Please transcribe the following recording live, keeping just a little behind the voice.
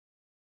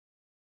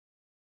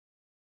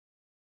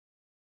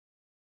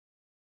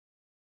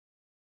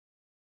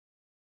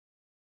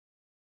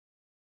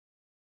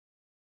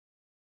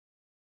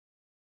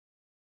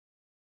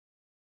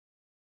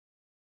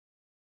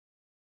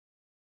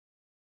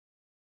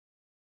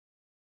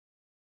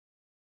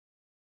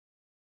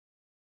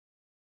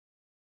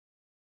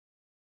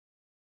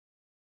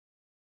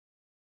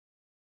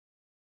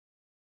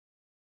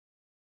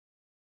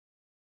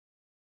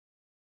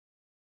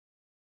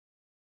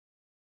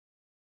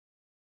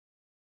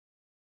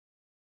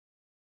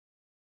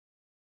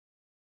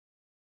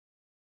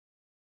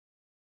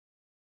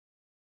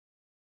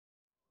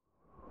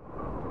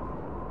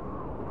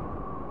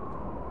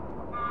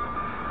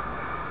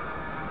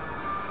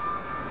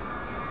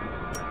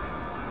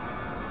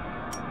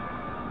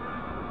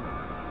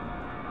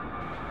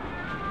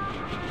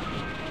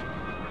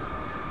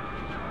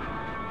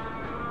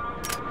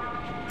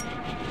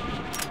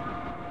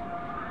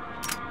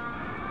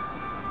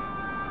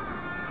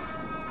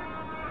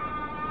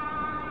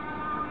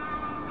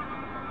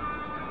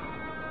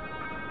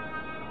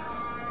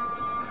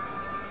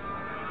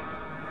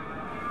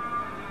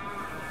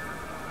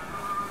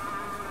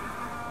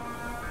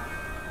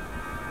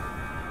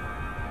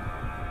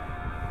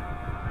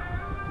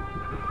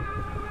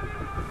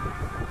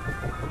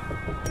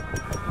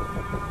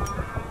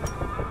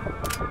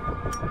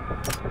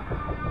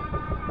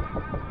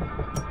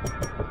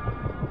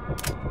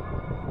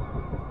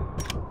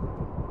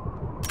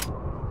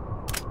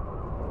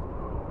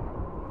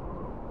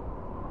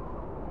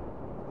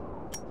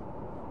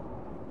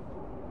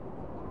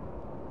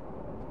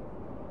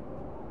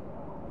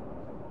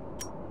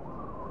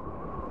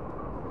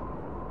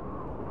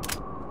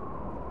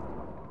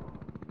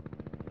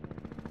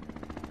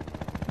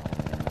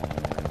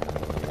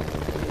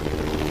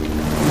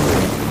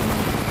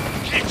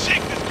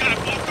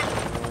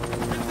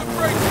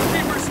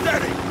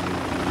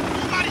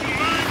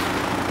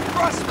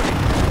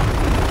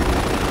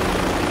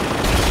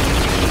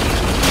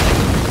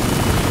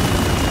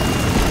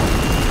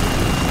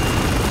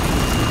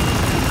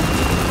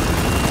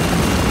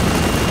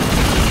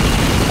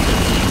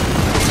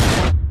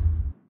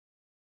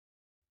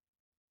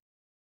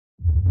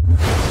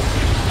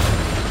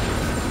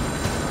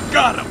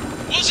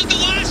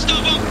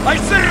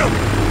see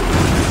him!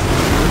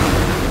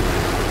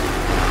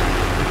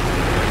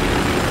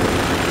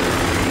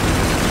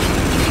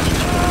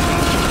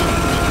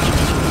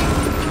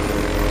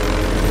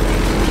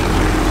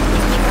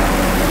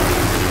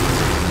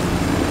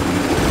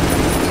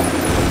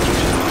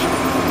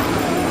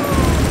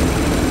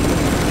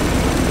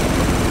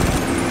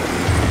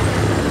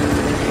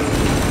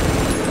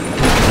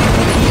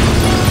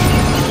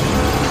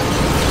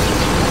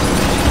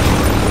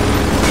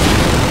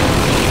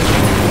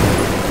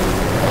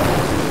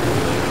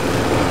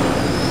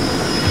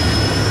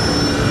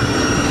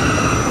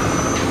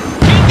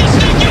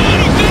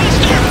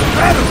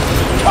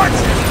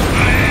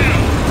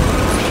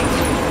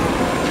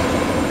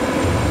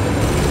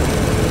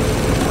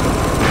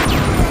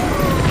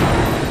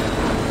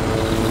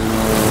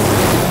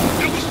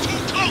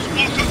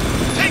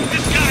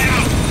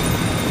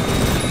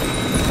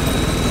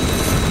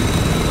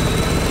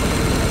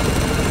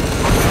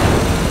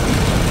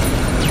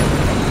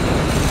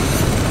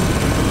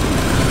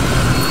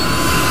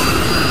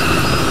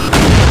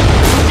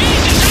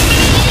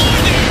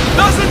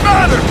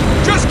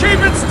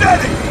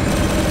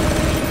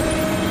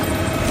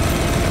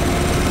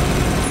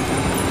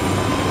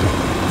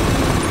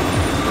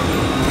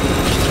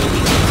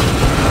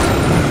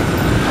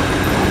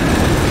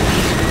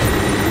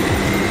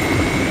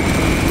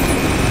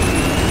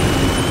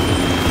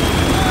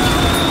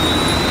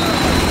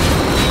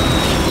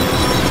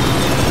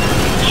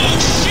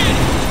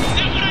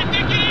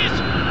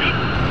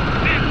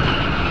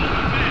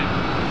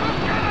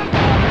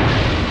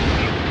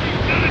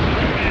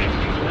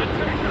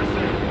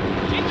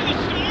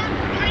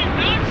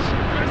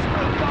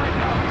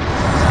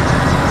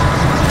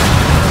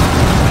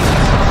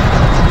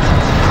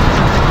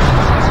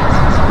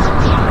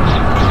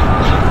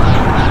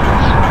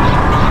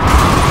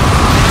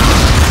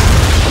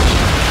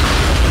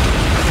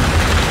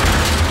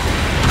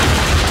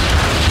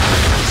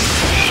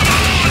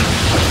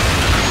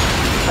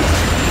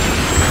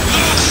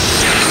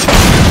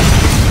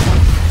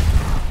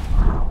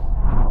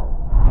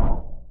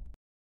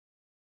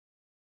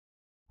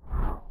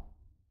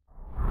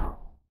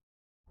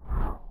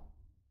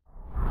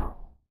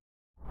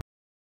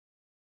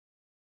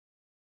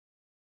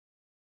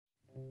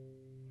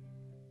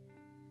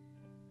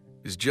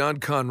 Is John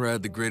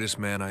Conrad the greatest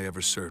man I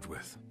ever served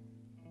with?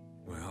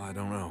 Well, I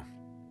don't know.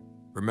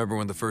 Remember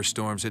when the first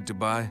storms hit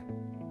Dubai?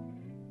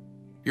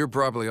 You're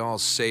probably all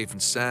safe and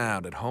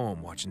sound at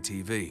home watching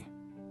TV.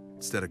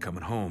 Instead of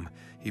coming home,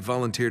 he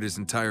volunteered his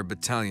entire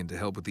battalion to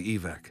help with the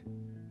evac.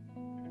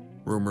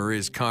 Rumor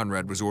is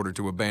Conrad was ordered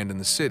to abandon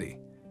the city.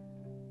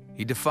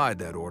 He defied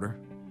that order,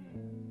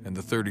 and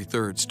the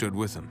 33rd stood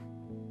with him.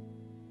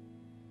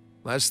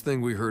 Last thing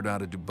we heard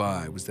out of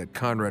Dubai was that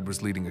Conrad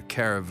was leading a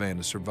caravan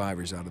of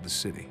survivors out of the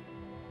city.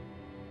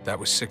 That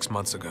was 6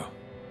 months ago.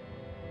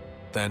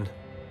 Then,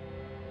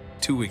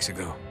 2 weeks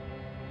ago,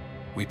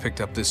 we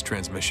picked up this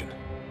transmission.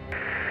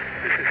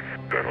 This is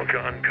Colonel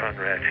John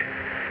Conrad,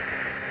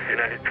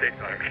 United States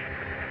Army.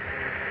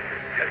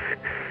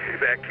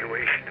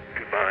 Evacuation of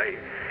Dubai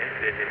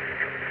ended in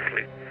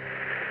complete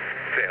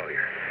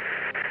failure.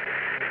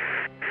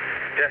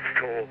 Death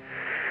toll,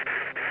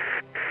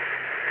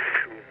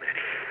 too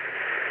many.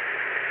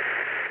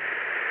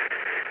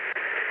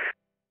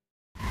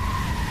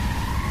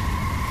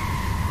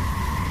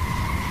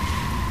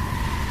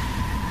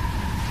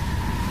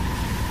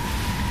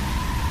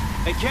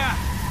 Hey, Cap!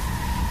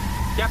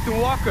 Captain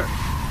Walker!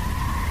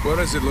 What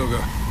is it, Lugo?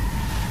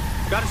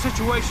 Got a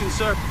situation,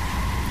 sir.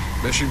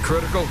 Mission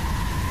critical?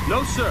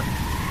 No, sir.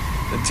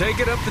 Then take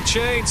it up the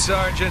chain,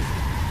 Sergeant.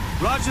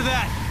 Roger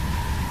that.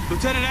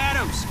 Lieutenant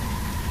Adams.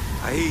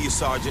 I hear you,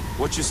 Sergeant.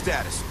 What's your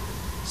status?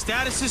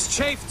 Status is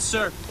chafed,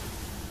 sir.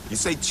 You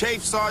say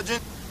chafe,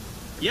 Sergeant?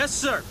 Yes,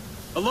 sir.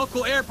 A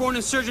local airborne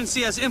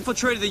insurgency has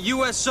infiltrated the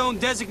U.S. zone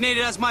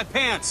designated as my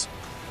pants.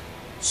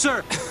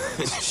 Sir.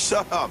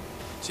 Shut up,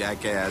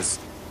 jackass.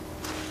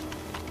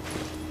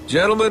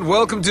 Gentlemen,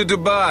 welcome to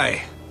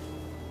Dubai.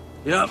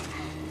 Yep.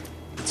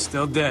 It's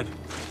still dead.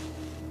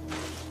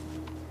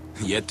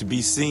 Yet to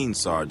be seen,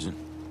 Sergeant.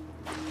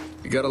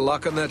 You got a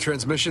lock on that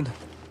transmission?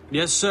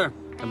 Yes, sir.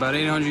 About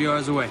 800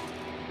 yards away.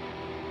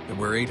 And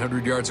we're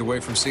 800 yards away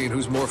from seeing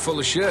who's more full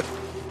of shit.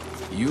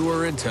 You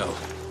or Intel?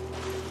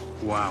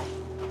 Wow.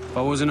 If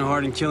I wasn't a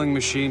hardened killing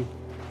machine,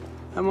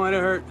 that might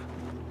have hurt.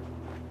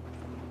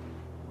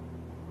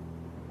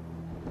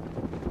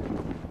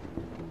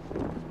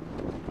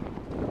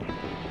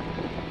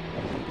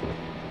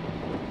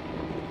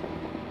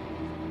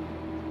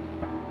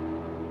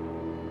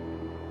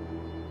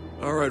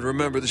 All right,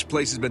 remember, this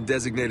place has been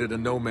designated a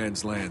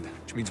no-man's land,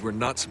 which means we're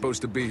not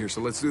supposed to be here,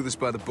 so let's do this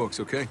by the books,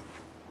 okay?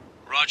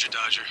 Roger,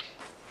 Dodger.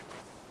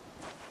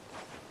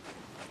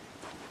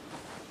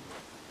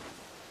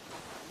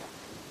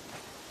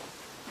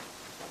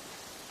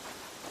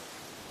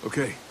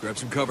 Okay, grab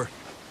some cover.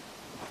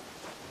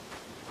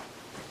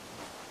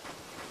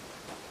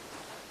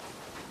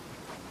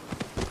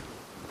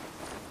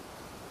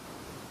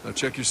 Now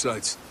check your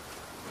sights.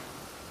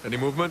 Any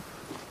movement?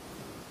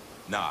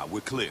 Nah,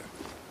 we're clear.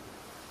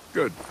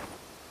 Good.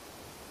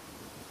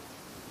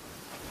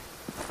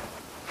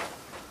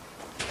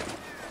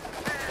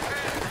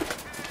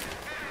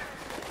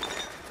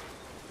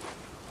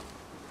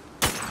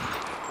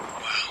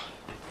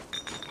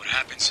 What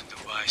happens in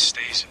Dubai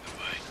stays in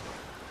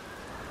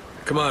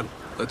Dubai. Come on,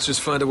 let's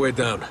just find a way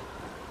down.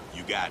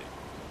 You got it.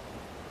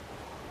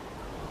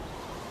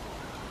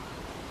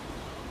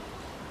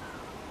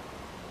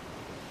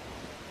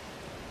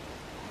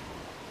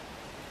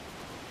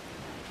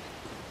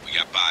 We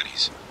got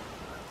bodies.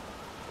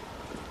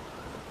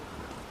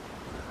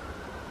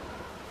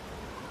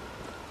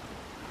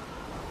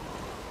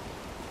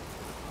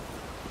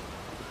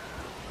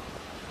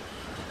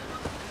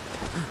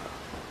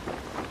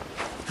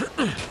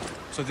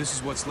 So this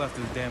is what's left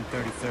of the damn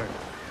 33rd.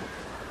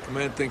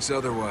 Command thinks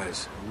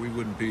otherwise. We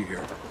wouldn't be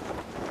here.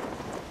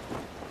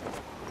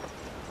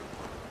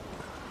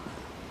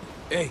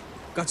 Hey,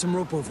 got some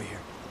rope over here.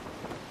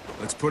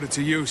 Let's put it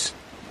to use.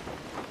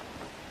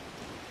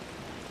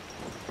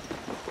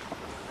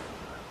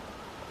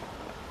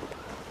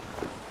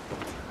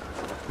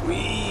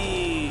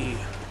 Whee!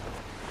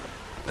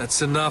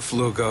 That's enough,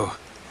 Lugo.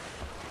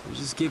 I'm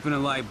just keeping it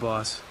light,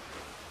 boss.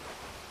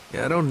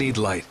 Yeah, I don't need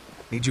light.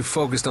 Need you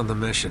focused on the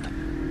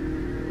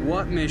mission.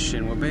 What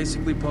mission? We're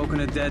basically poking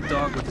a dead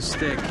dog with a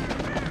stick.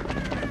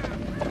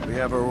 We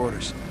have our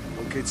orders.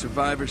 Locate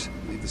survivors,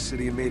 leave the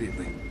city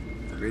immediately.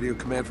 Radio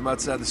command from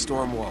outside the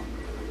storm wall.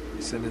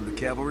 We send in the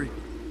cavalry,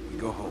 we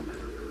go home.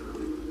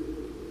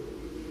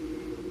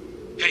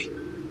 Hey,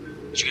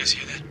 did you guys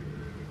hear that?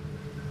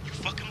 You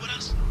fucking with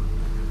us?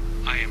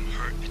 I am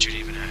hurt that you'd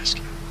even ask.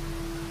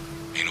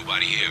 Ain't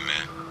nobody here,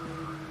 man.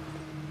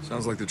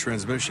 Sounds like the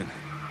transmission.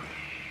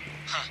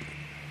 Huh.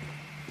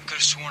 I could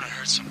have sworn I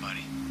heard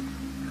somebody.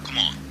 Come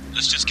on,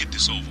 let's just get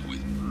this over with.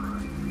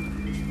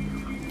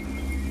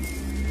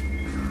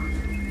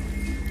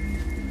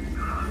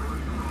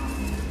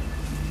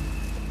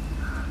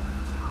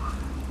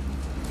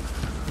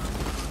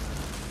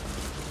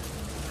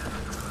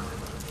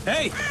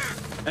 Hey!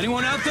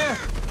 Anyone out there?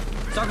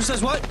 Doctor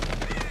says what?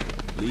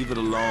 Leave it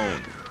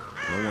alone.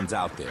 No one's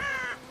out there.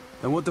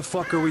 Then what the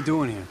fuck are we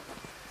doing here?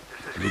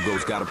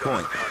 Lugo's got a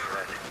point.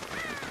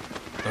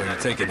 Oh, you're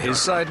taking his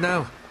side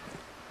now?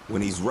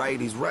 When he's right,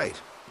 he's right.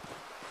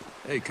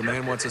 Hey,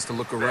 command wants us to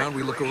look around,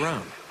 we look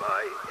around.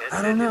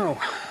 I don't know.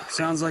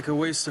 Sounds like a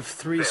waste of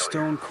 3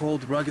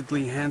 stone-cold,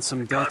 ruggedly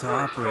handsome Delta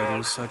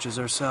operators such as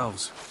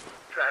ourselves.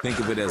 Think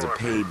of it as a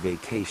paid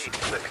vacation.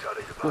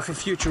 Well, for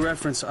future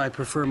reference, I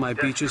prefer my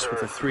beaches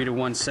with a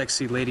 3-to-1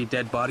 sexy lady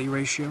dead body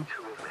ratio.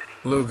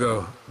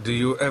 Lugo, do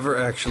you ever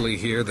actually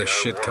hear the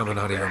shit coming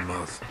out of your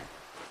mouth?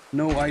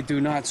 No, I do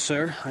not,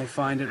 sir. I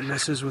find it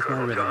messes with my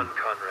rhythm.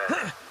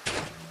 Conrad,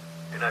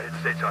 United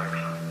States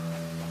Army.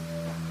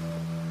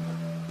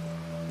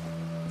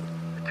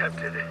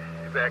 Attempted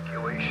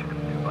evacuation of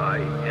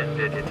Dubai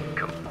ended in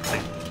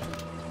complete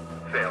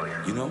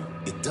failure. You know,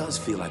 it does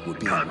feel like we're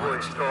being Convoy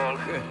watched. stalled.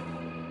 Good.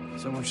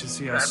 Someone should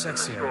see how Trapped in the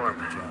sexy I storm.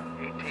 did the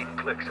job. 18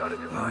 clicks out of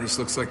Oh, Dubai. this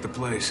looks like the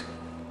place.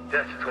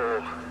 Death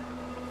toll.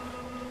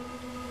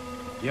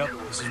 Yep,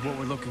 this is what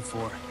we're looking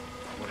for.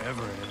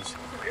 Whatever it is.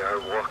 We are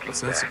walking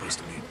What's that back. supposed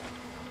to mean?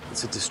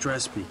 It's a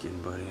distress beacon,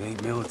 but it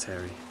ain't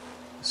military.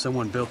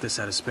 Someone built this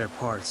out of spare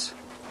parts.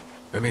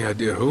 Any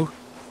idea who?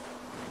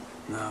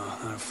 No,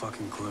 not a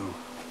fucking clue.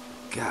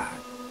 God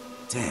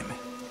damn it.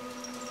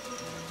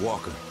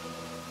 Walker,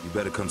 you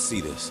better come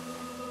see this.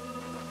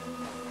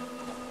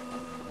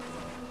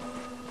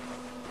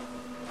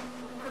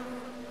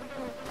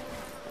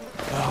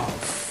 Oh,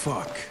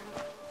 fuck.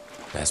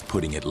 That's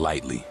putting it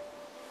lightly.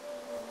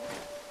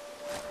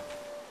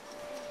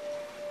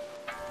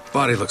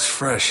 Body looks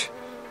fresh.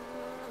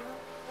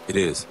 It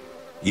is.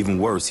 Even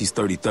worse, he's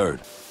 33rd.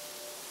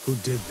 Who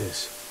did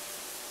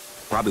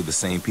this? Probably the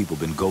same people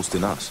been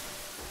ghosting us.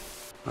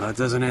 That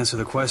doesn't answer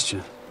the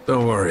question.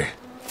 Don't worry.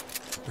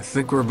 I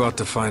think we're about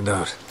to find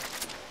out.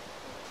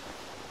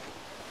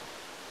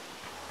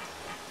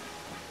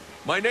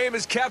 My name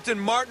is Captain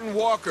Martin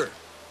Walker.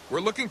 We're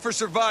looking for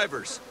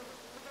survivors.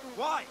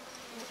 Why?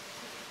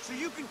 So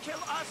you can kill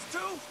us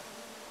too?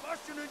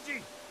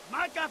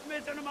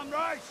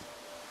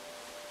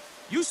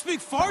 You speak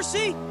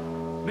Farsi?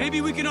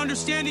 Maybe we can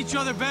understand each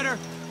other better.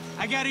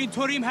 Agar in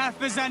Turim half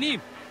bezanim.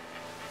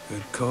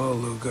 Good call,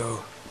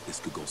 Lugo. This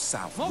could go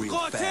south ما real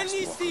قاتل fast, Walker.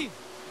 نیستیم.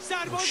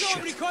 سرباز shit.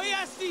 آمریکایی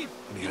هستیم.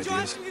 Any اینجا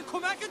ideas? هستیم که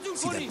کمکتون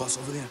See that کنیم. bus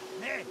over there?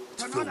 نه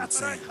It's تنها filled with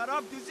نفرای sand.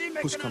 خراب دوزی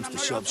Push میکنن comes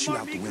to اما shove, shoot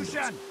یادمان out the windows.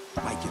 میکشن.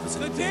 Might give us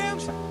an The damn...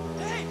 advantage.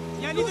 Hey,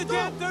 یعنی the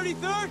damn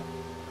 33rd?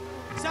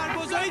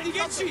 سربازای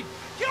دیگه چی؟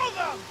 Kill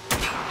them!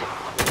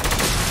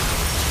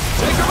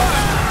 Take him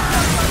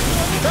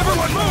out!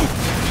 Everyone move!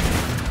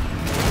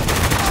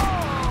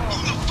 Who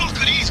the fuck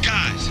are these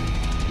guys?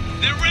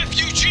 They're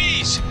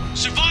refugees,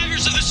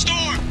 survivors of the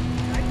storm.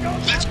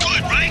 That's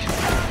good, right?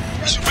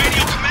 It's a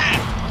radio command.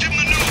 Give them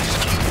the news.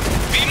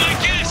 Be my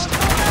guest.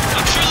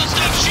 I'm sure they'll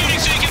stop shooting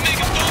so you can make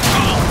a phone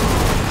call.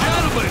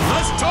 Gentlemen,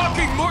 less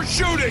talking, more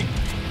shooting!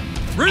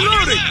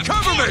 Reloading! Left,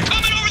 Cover me!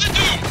 coming over the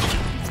dune.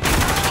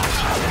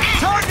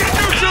 Target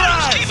Keep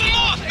neutralized! them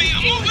off me.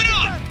 I'm moving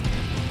up.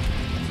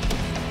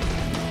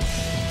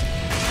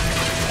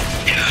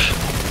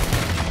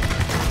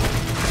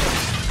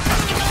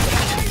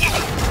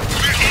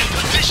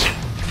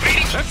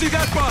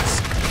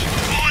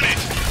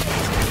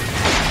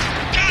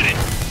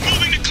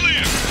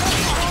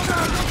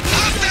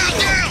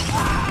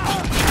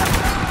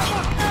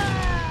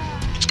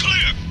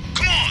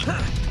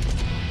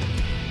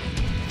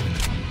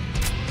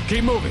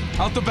 Keep moving.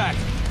 Out the back.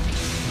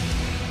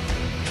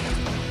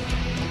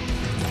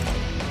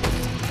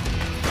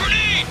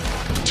 Grenade!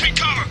 Take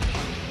cover!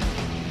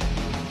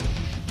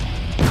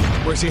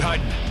 Where's he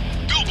hiding?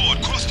 Billboard,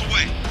 across the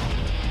way.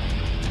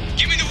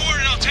 Give me the word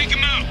and I'll take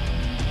him out.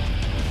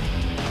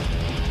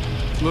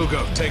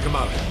 Lugo, take him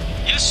out.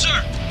 Yes,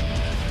 sir.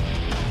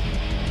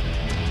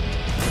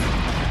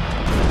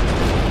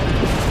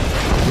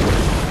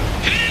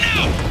 Heading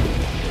out!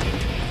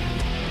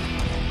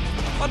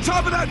 On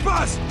top of that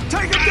bus!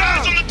 Take him Got down!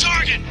 eyes on the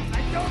target!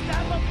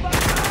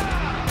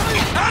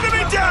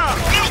 Enemy down!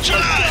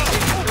 Neutralized!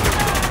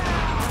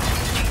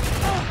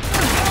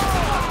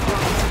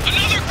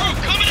 Another group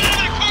coming out of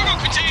that cargo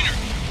container!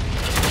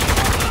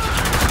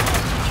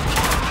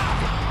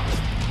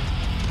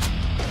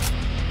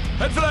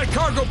 Head for that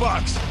cargo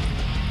box.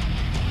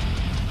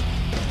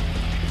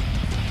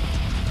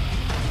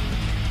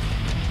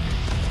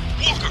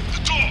 Walker,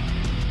 the door!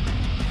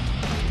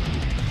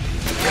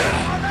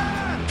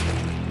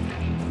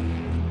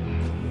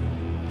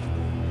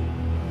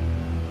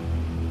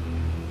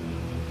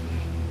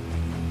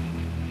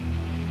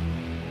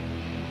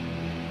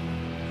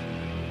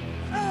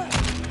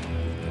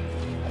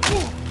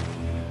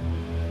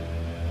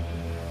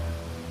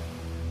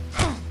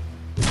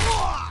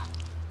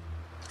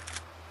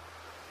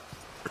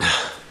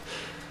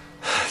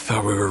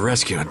 Thought we were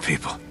rescuing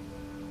people.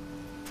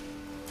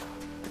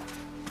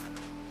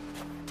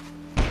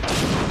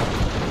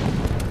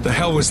 The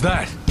hell was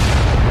that?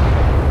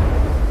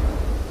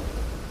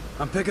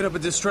 I'm picking up a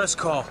distress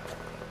call.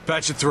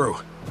 Patch it through.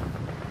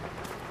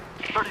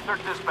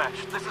 33rd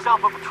Dispatch, this is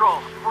Alpha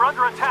Patrol. We're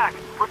under attack.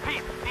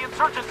 Repeat, the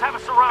insurgents have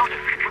us surrounded.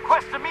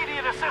 Request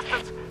immediate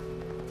assistance.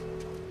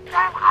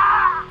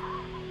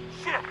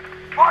 Shit!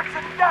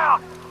 Markson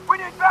down! We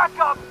need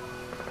backup!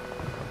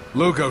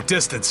 Lugo,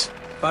 distance.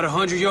 About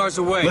 100 yards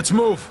away. Let's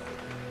move.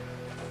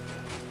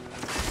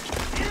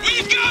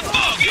 We've got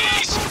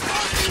bogeys!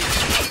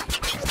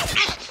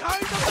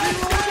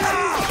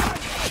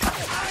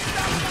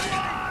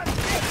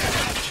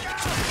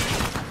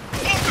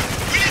 Walker,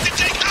 we need to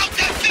take out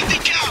that 50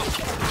 cal!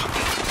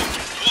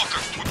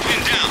 Walker, we're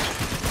pinned down.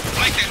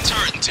 Flank that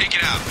turret and take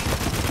it out.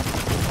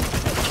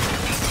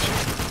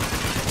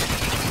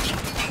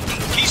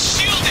 He's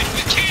shielded!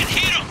 We can't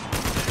hit him!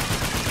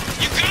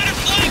 You gotta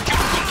flank him!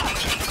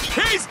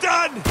 He's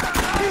done!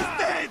 He's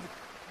dead!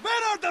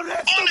 Where are the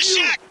rest On of the you?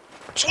 shack!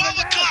 12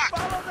 o'clock!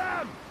 Follow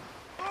them!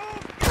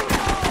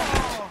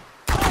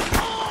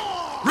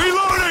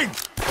 Reloading!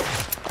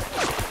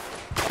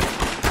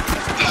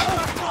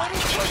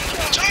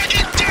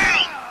 Target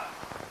down!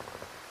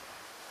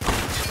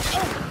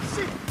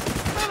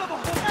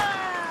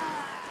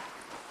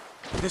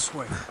 This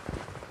way.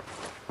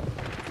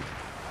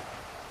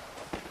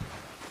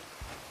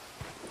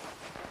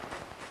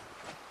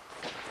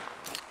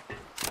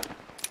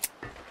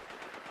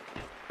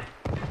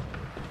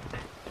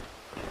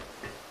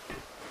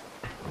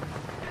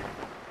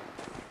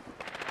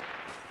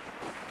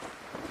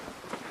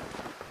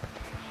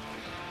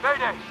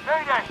 Mayday!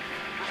 Mayday!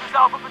 This is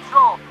Alpha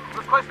Patrol,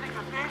 requesting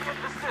immediate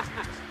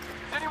assistance.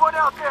 Is anyone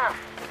out there?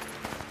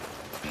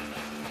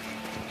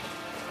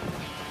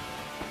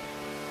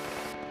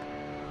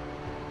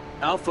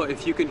 Alpha,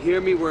 if you can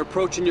hear me, we're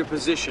approaching your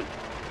position.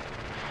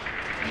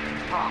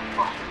 Oh,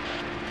 fuck.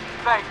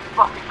 Thank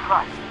fucking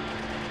Christ.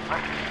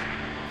 I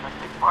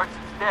think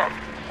Markson's dead.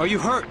 Are you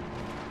hurt?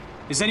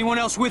 Is anyone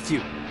else with you?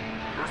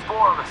 There's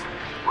 4 of us.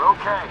 We're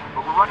okay,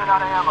 but we're running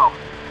out of ammo.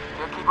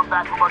 Can't keep them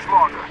back for much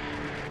longer.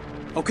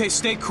 Okay,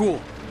 stay cool.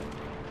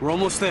 We're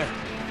almost there.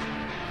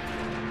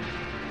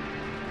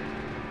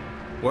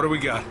 What do we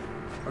got?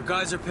 Our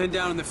guys are pinned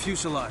down in the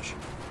fuselage.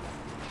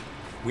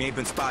 We ain't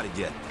been spotted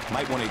yet.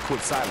 Might want to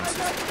equip silencers.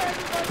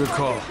 Good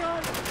call.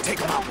 Take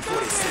them out before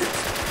they see us.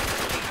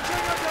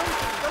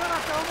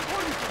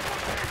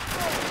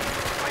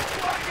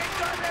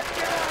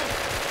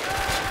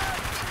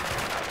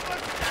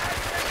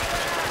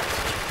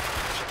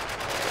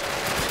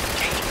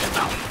 Get them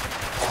out.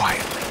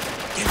 Quietly.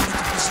 Get them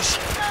into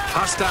position.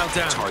 Hostile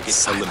down.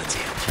 Target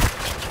eliminated.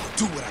 I'll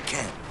do what I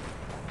can.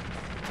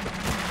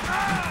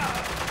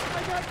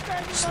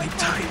 Sleep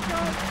tight.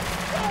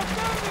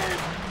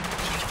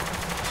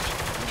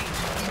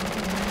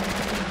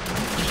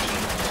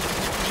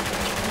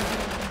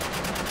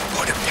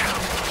 Put him down.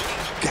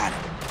 Got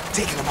him.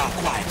 Taking him out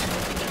quietly.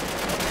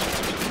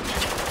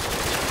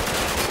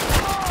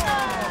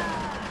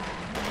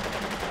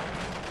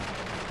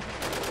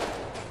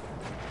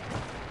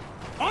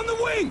 On the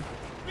wing!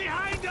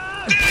 Behind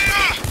us!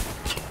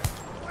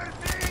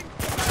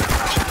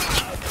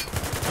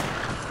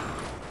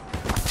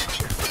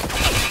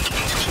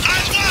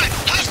 Eyes wide!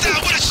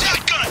 Hostile with a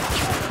shotgun!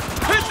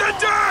 Hit the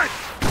dirt!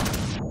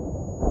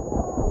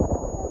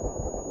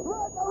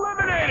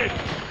 Eliminated!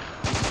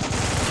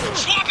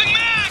 Swapping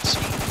mags!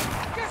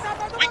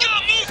 We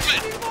got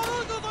movement!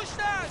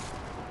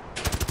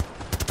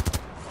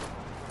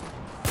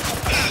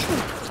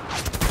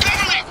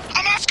 Cover me!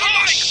 I'm Oscar!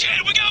 Oh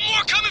shit! We got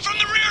more coming from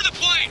the rear of the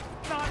plane!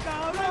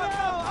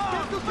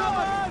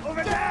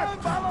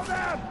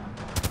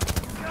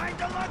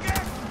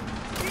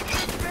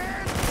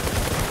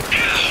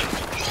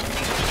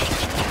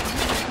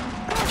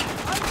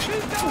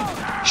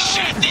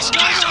 Shit, these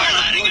guys are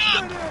letting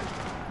up!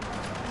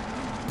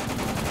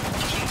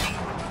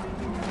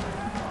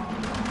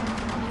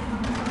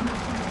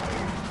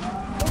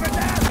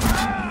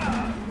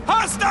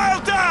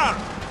 Hostile down!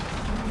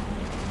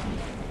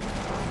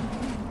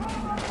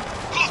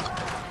 Look!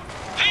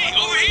 Hey,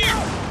 over here!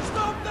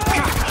 God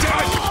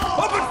damn it!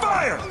 Open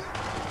fire!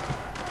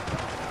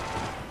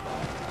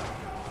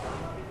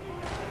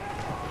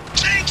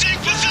 Changing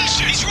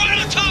position! He's right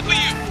on top of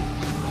you!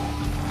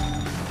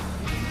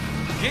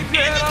 Keep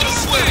your head on a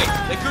swivel.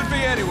 They could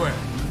be anywhere.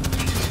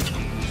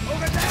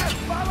 Over there!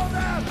 Follow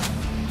them!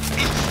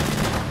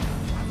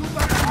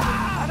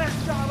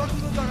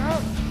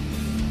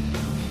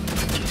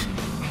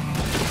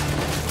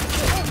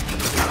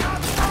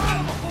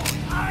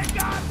 I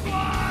got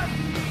one!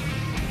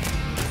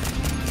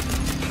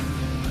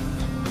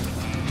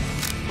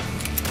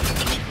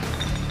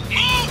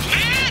 Move,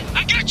 man!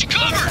 I got you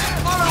covered!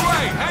 On our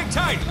way. Hang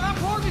tight.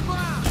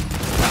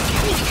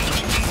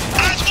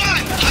 Eyes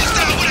wide!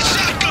 Hostile with a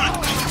shotgun!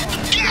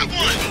 Got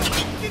one!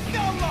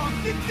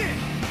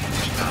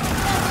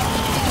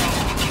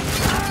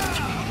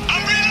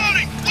 I'm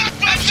reloading! Lock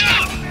back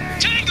down!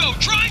 Tango,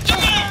 trying to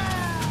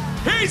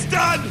move! He's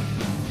done!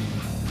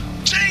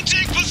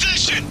 Changing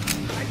position!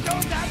 I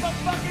don't have a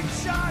fucking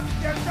shot!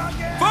 They're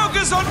talking!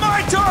 Focus on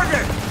my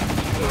target!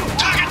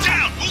 Target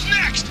down! Who's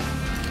next?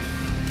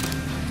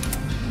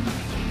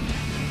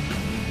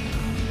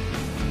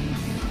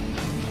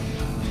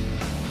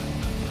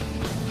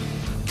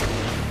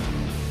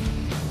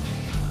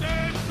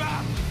 Stand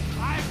back!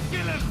 I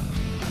kill him!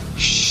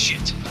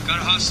 Shit!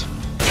 Gotta hustle.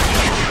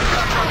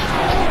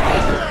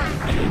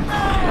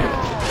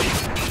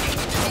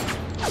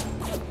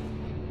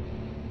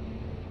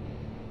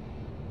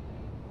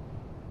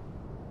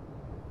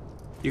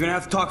 You're gonna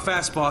have to talk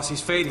fast, boss. He's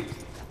fading.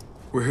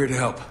 We're here to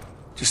help.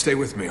 Just stay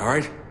with me, all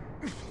right?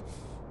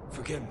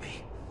 Forgive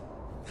me.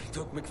 I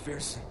took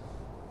McPherson.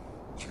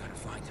 You gotta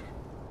find him.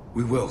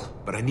 We will,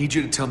 but I need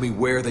you to tell me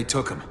where they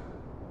took him.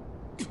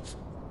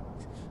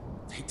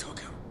 They took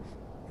him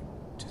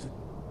to the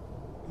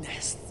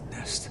nest.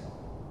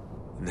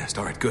 Nest,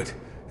 all right, good.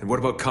 And what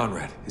about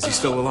Conrad? Is he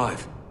still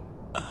alive?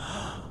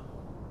 God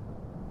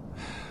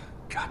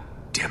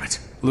damn it.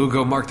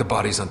 Lugo, mark the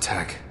bodies on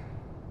tack.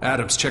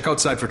 Adams, check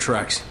outside for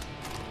tracks.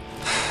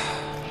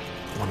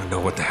 I want to know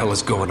what the hell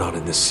is going on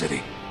in this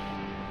city.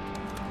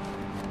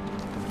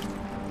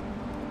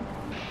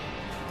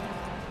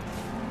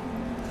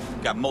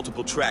 Got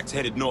multiple tracks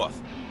headed north.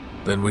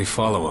 Then we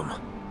follow him.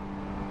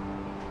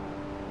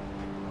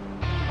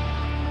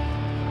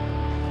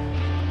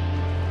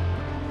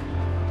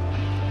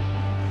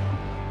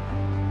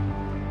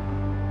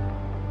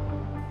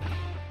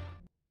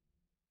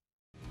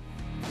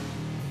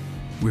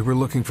 We were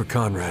looking for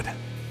Conrad,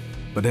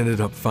 but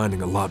ended up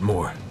finding a lot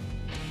more.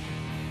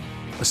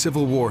 A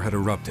civil war had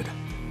erupted.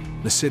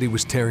 The city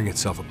was tearing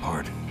itself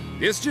apart.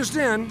 This just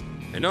in.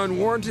 An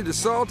unwarranted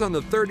assault on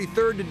the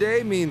 33rd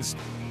today means,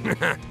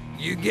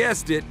 you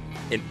guessed it,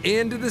 an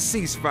end to the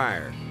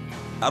ceasefire.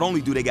 Not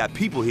only do they got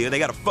people here, they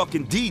got a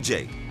fucking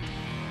DJ.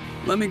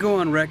 Let me go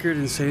on record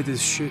and say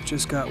this shit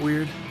just got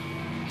weird.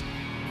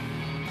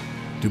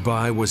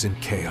 Dubai was in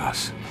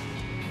chaos.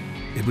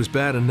 It was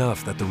bad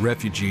enough that the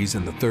refugees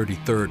and the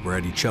 33rd were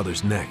at each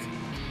other's neck.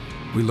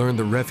 We learned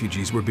the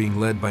refugees were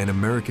being led by an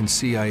American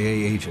CIA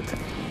agent.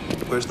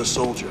 Where's the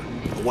soldier?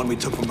 The one we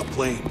took from the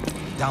plane?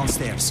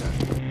 Downstairs, sir.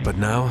 But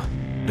now,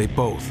 they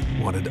both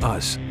wanted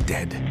us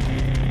dead.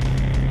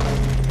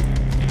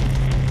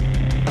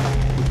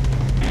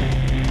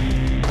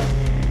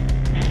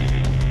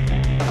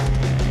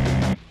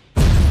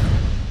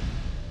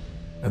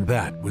 And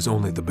that was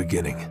only the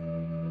beginning.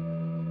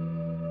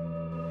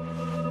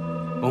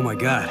 Oh my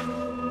God.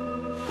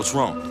 What's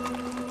wrong?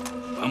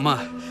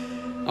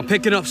 I'm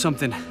picking up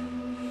something.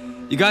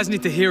 You guys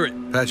need to hear it.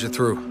 Patch it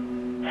through.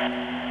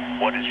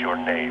 What is your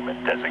name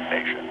and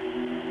designation?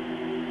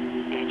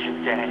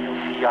 Agent Daniel,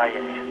 CIA.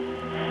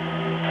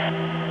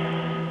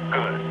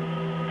 Good.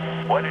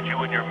 Why did you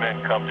and your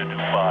men come to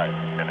Dubai,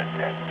 Lieutenant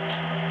Daniels?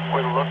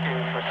 We're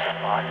looking for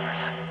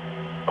survivors.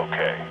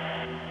 Okay.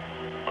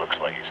 Looks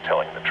like he's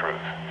telling the truth.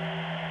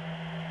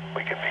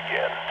 We can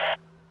begin.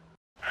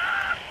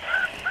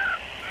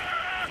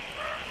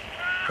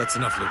 That's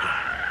enough, Lugo.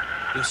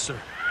 Yes, sir.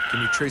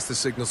 Can you trace the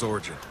signal's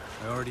origin?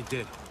 I already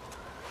did.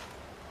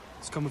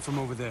 It's coming from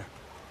over there.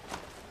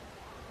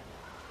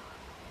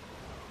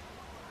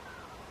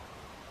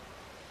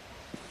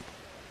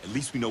 At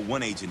least we know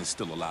one agent is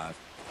still alive.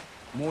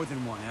 More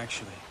than one,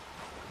 actually.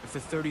 If the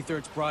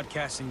 33rd's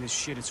broadcasting this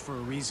shit, it's for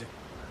a reason.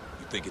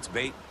 You think it's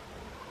bait?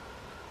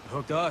 It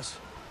hooked us.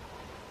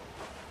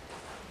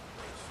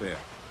 Fair.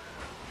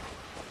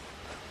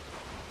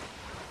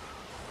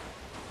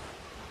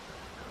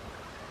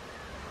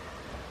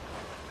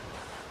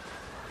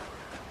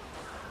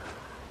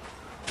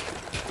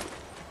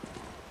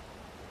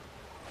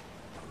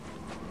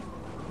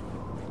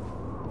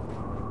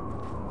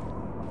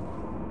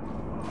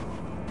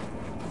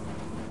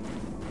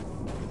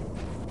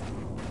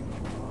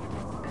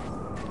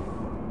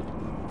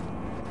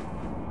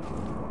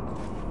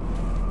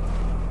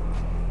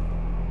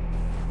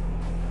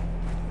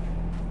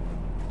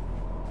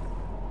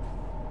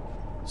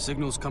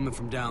 Signal's coming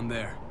from down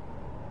there.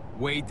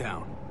 Way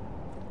down.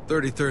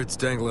 33rd's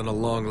dangling a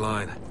long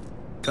line.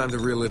 Time to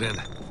reel it in.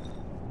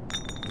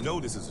 You know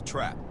this is a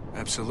trap.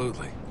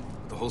 Absolutely.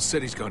 The whole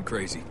city's gone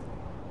crazy.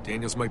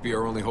 Daniels might be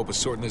our only hope of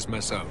sorting this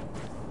mess out.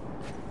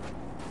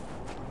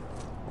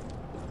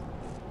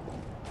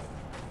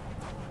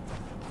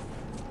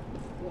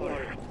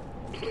 Warner,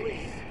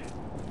 please.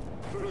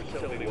 First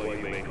tell me why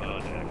you made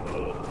contact with the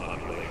local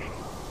population.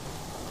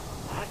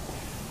 What?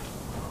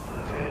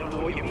 I don't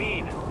know what you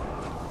mean.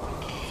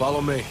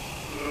 Follow me.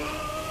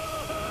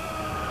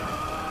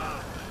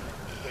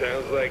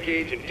 Sounds like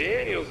Agent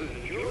Daniels is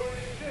enjoying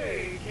his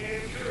day in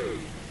Cancun.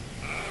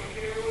 I don't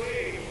care what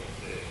anyone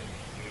says.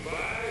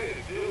 Dubai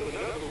is still the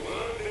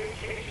 #1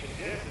 vacation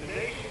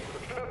destination for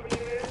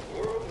company men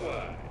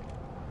worldwide.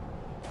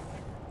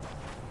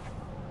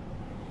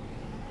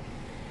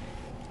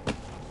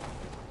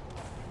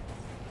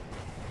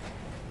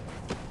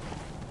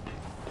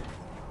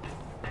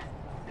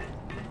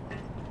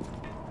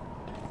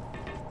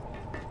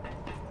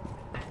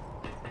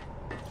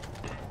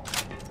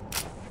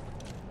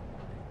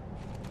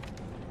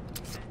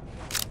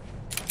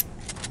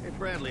 Hey,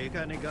 Bradley, you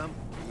got any gum?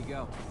 Here you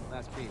go.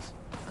 Last piece.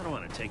 I don't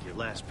want to take your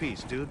last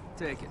piece, dude.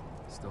 Take it.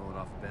 Stole it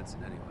off of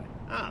Benson anyway.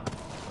 Ah,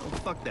 oh,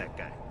 fuck that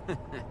guy.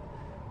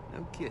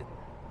 No kid.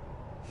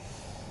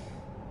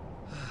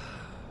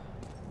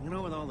 You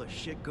know, with all the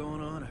shit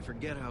going on, I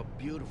forget how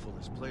beautiful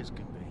this place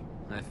can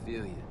be. I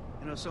feel you.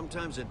 You know,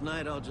 sometimes at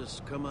night I'll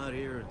just come out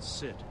here and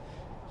sit.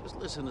 Just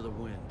listen to the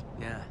wind.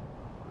 Yeah.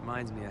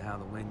 Reminds me of how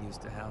the wind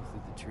used to howl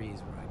through the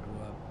trees where I grew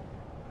up.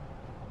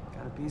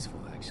 Kind of peaceful,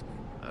 actually.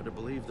 Hard to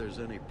believe there's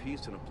any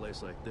peace in a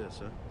place like this,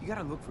 huh? You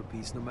gotta look for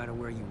peace no matter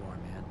where you are,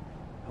 man.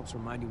 Helps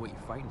remind you what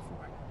you're fighting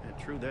for. Yeah,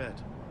 true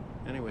that.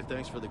 Anyway,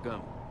 thanks for the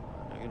gum.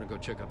 I'm gonna go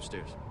check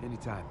upstairs.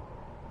 Anytime.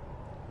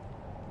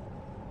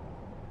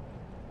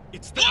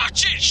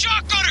 Watch it!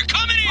 Shotgunner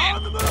coming in!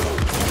 On the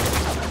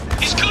move!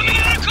 He's coming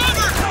out of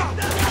cover!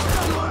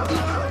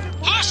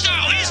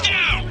 Hostile, he's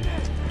down!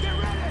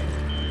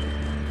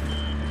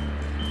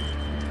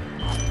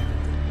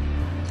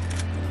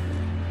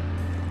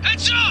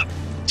 Heads up!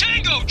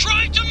 Tango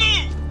trying to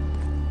move!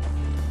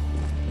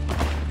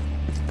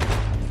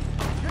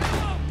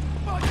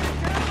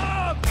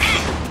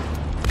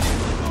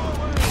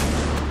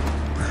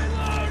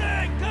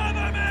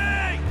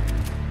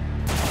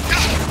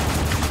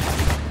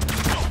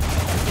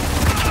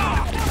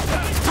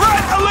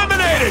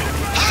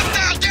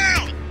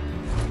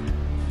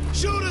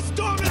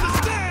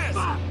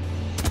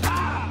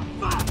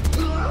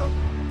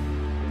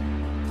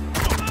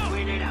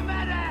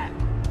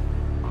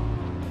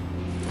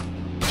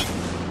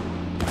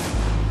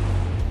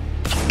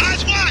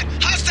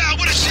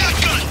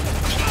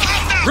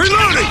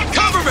 Reloading!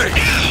 Cover me!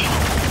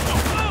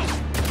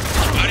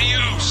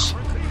 Adios!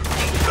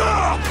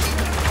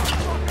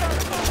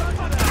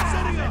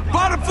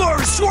 Bottom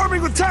floor is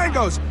swarming with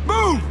tangos!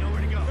 Move!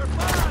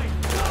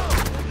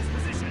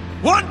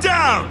 One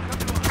down!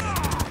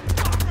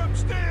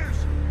 Upstairs!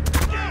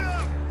 Get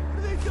up! What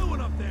are they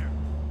doing up there?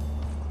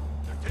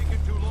 They're taking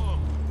too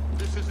long.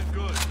 This isn't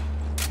good.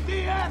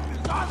 DF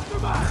is on the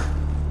mark!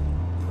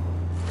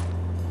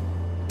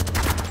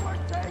 We're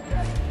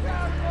taking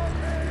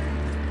casualties!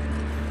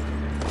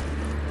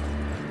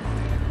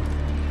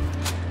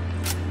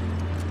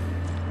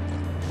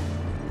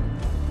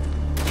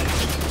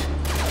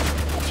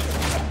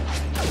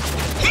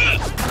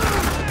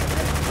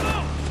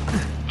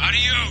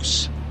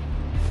 Adios!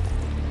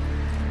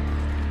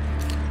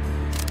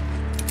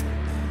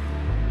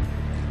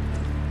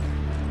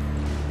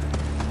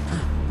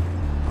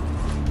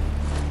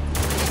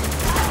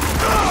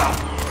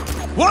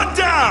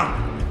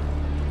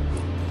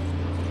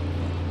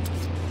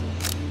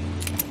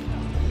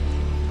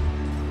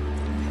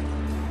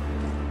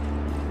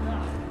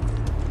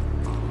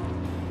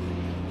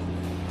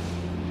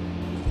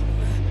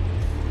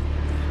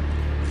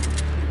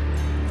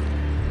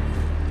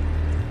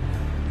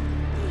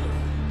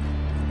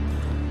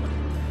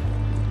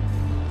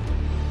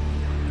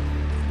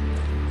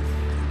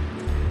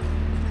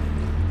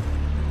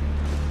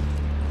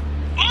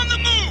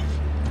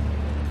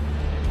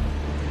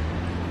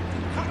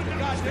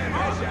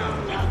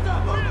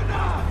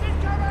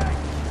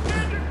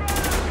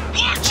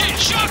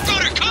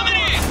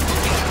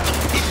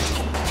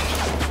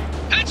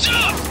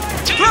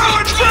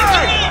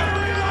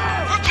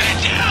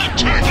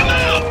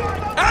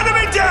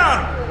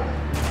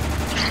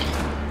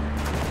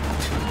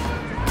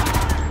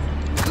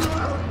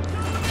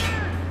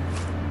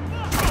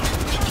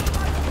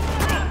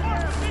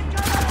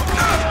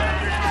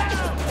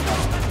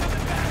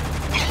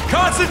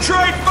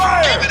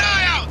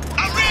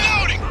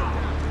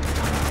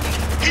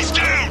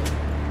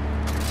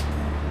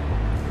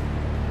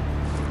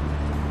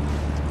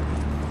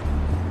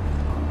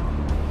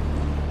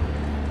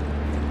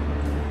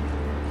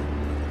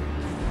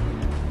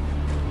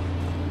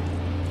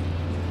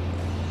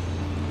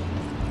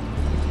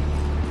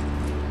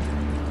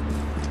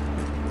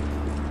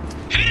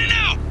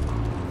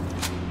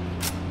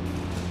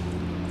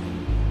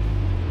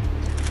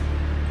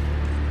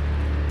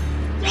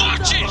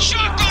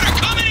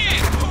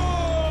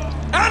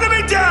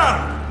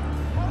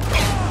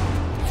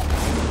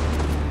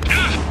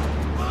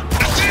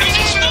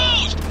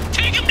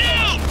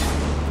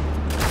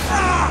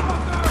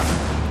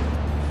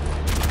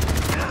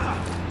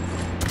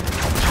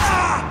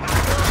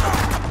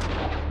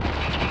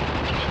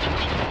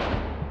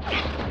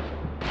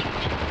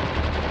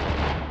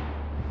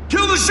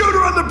 Kill the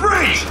shooter on the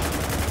bridge!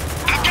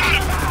 I got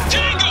him!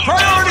 Tango!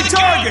 Priority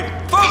target!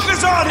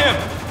 Focus on him!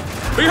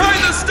 Behind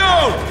the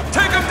stone!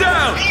 Take him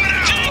down!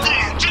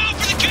 Tango! Down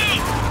for the kill!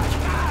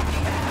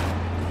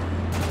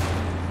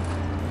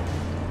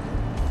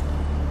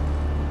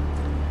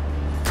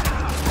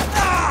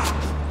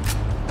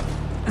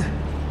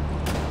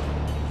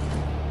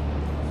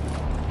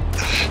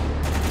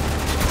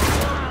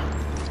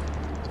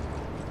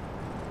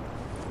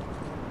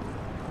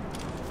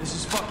 This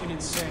is fucking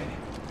insane.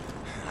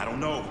 I don't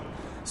know.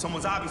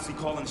 Someone's obviously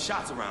calling the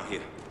shots around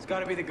here. It's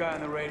gotta be the guy on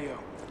the radio.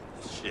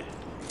 Shit.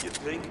 You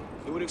think?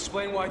 It would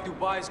explain why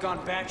Dubai's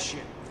gone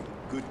batshit.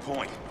 Good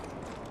point.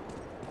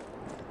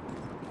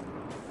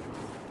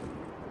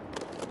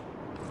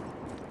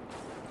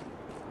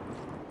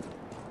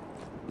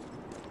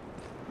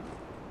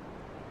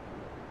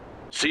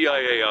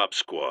 CIA Ops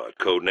Squad,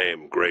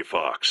 codename Gray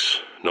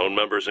Fox. Known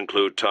members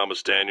include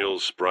Thomas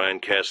Daniels, Brian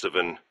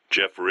Castovan,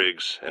 Jeff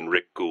Riggs, and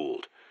Rick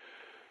Gould.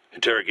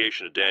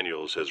 Interrogation of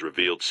Daniels has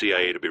revealed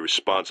CIA to be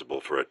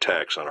responsible for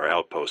attacks on our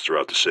outposts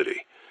throughout the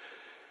city.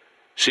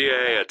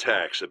 CIA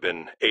attacks have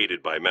been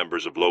aided by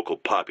members of local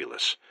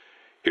populace,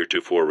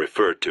 heretofore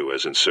referred to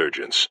as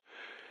insurgents.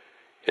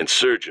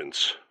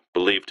 Insurgents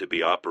believed to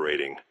be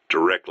operating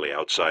directly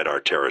outside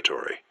our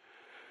territory.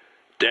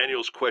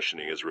 Daniels'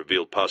 questioning has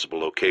revealed possible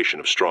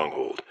location of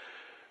stronghold.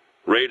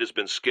 Raid has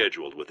been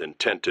scheduled with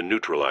intent to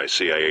neutralize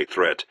CIA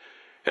threat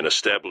and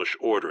establish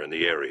order in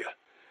the area.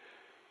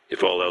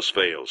 If all else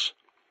fails,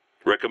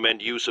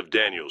 recommend use of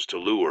Daniels to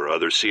lure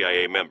other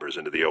CIA members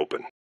into the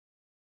open.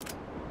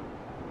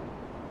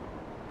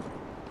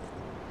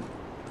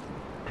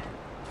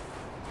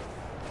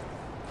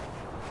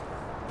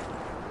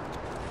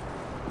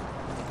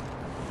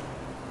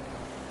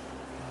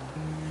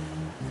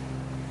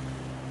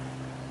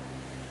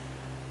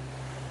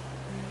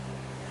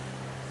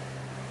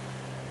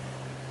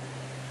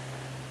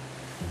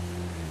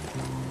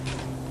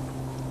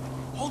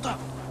 Hold up!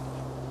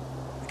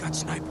 We got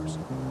snipers.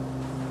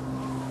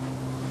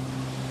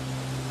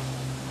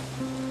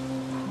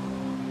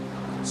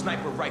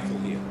 Sniper rifle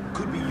here.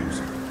 Could be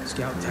useful.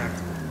 Scout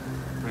tactical.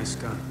 Nice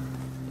gun.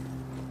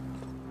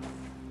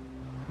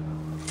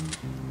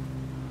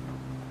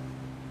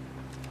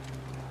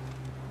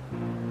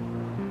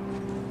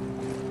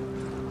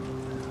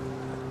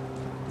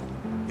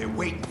 They're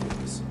waiting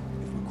for us.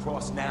 If we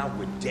cross now,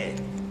 we're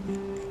dead.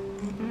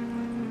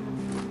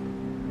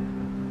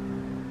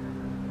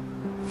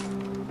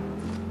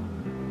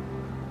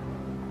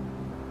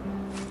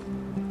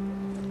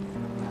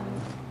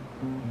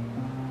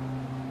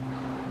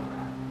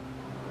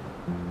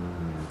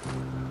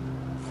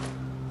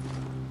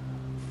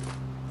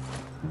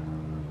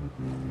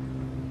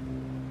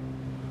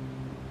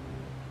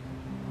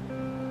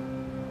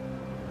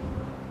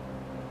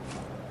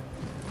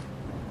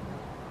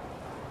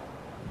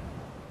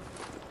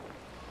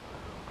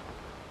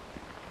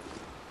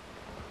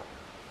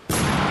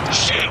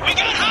 Shit, we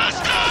got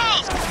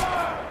hostiles!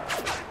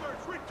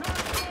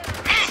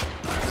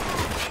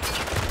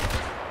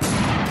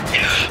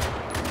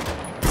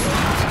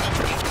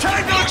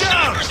 Tango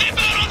down! Snipers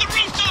inbound on the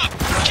rooftop!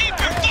 Keep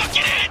your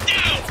fucking head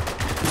down!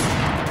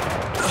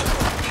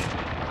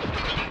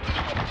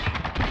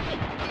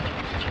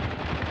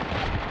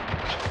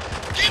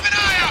 Keep an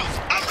eye out!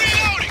 I'm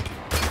reloading!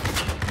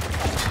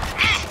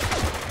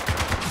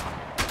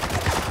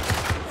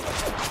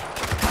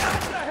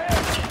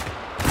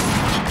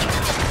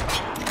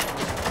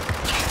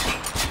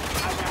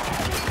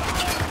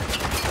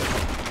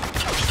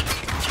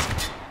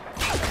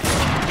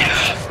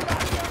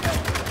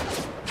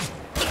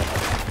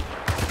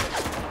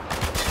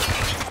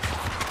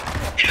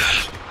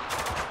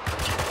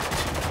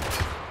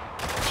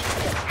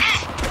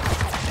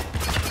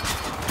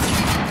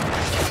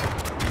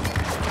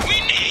 We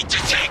need to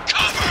take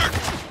cover!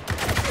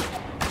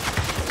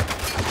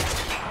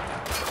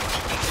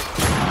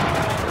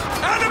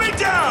 Enemy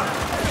down!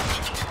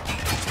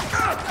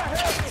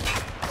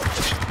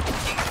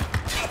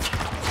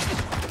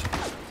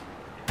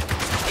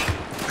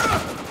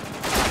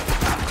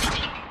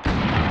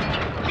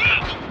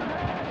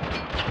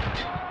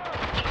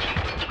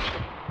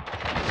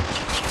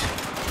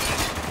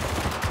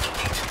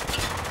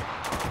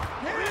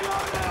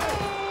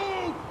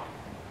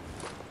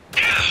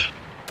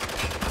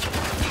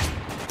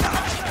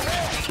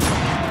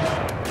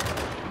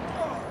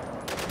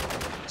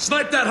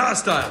 Snipe that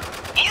hostile!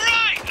 All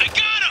right, I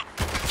got him!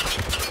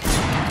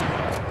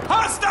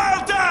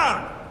 Hostile down!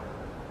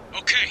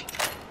 Okay,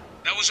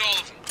 that was all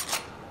of them.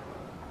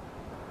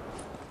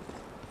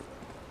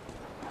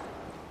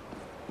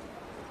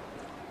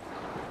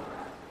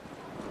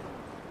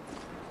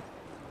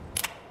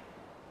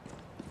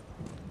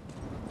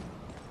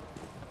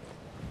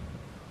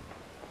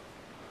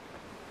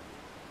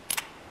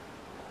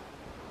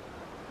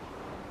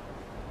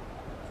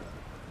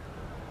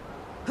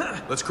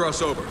 Let's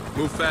cross over.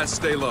 Move fast,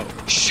 stay low.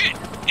 Shit!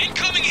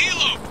 Incoming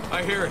helo!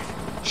 I hear it.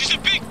 She's a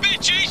big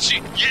bitch, ain't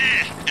she?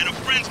 Yeah, and her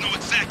friends know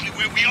exactly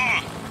where we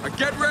are.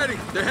 Get ready.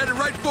 They're headed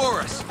right for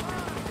us.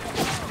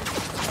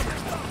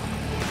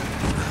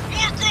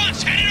 More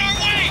grunts headed our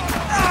way!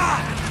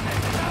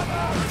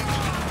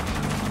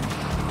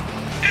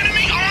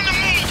 Enemy on the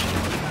move!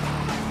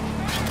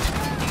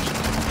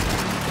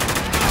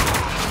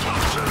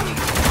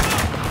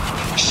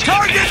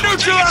 Target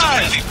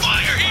neutralized! Heavy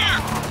fire here!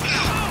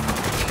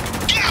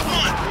 Got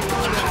one!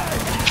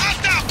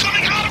 Hostile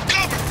coming out of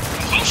cover!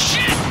 Oh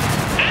shit!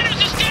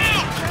 Anders is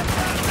down!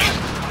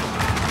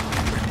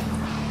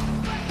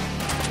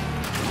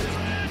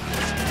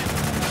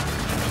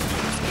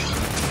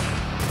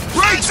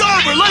 Break's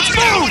over! Let's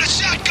move! With a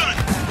shotgun!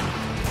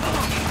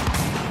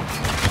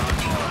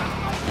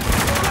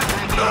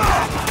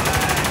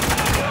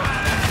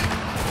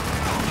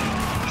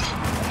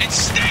 And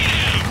stay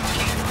down!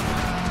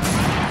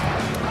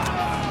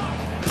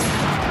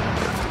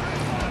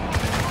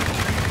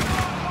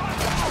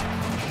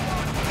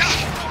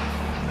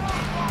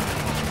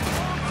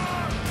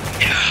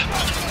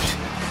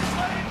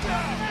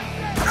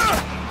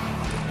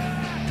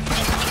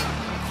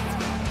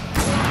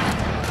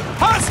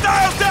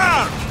 Hostile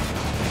down!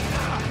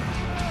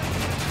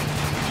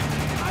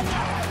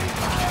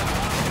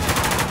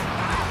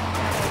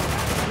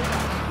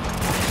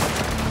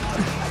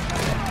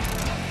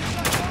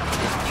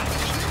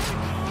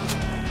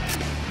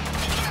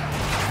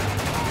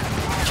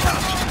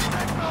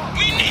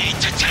 We need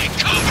to take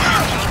cover!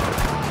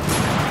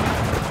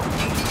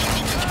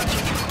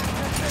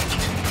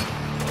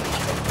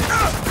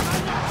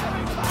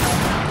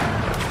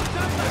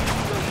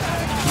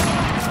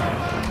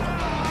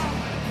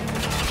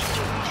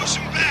 Push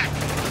him back!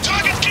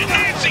 Target's getting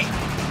antsy!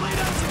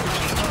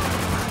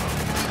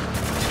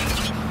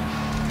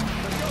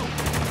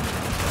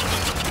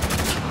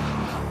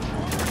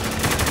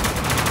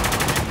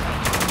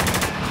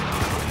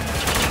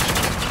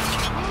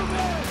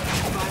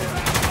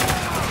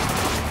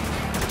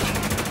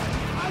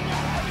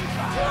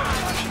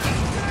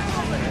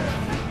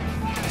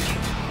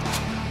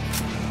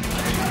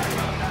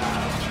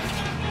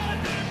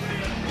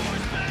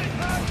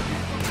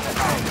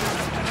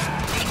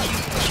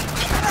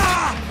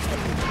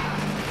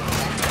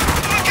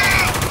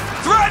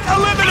 Threat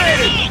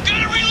eliminated! Reload!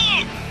 Gotta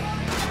reload!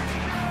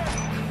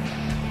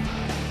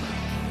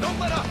 Don't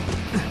let up!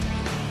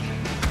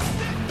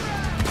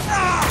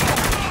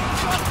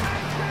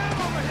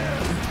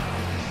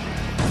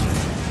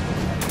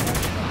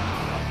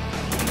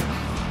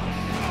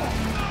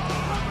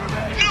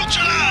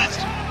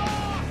 Neutralized!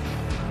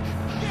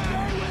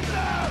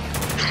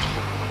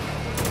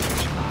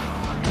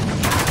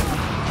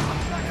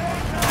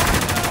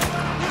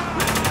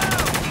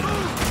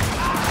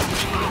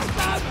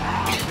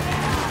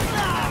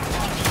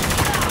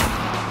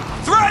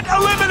 Threat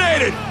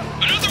eliminated!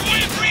 Another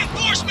wave of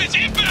reinforcements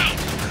inbound!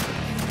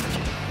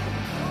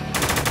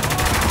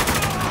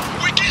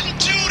 We're getting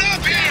chewed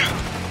up here!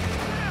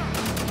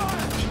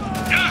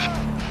 Ah!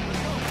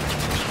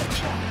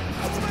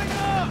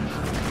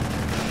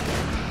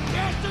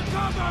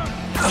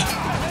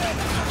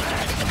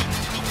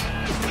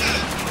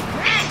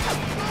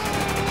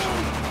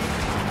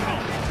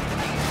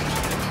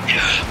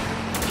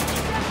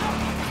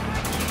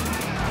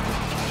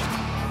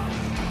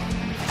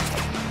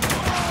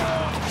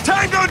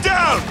 Tango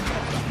down!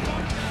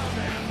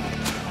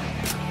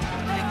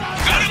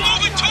 Got a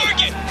moving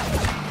target!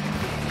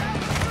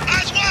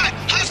 Eyes wide!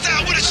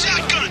 Hostile with a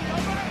shotgun!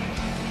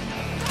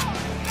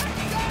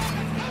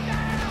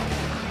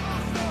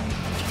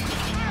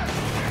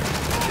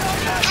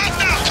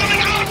 Hostile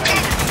coming out of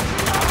cover!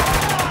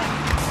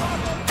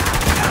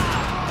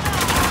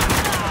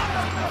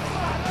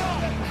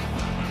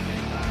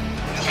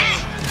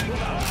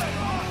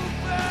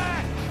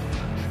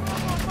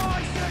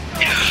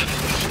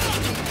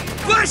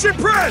 Flash and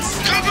press!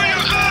 Cover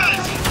your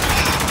eyes!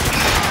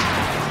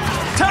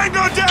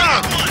 Tango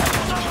down!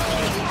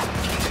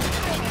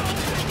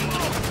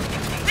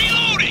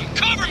 Reloading!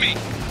 Cover me!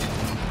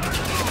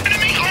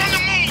 Enemy on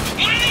the move!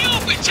 One in the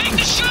open! Take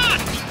the shot!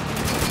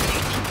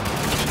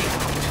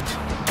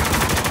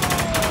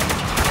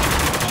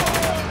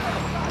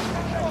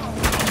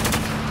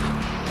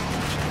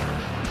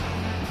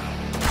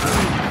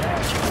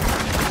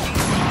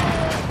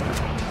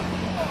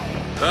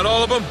 That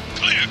all of them?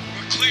 Clear!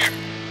 We're clear!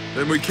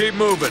 Then we keep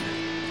moving.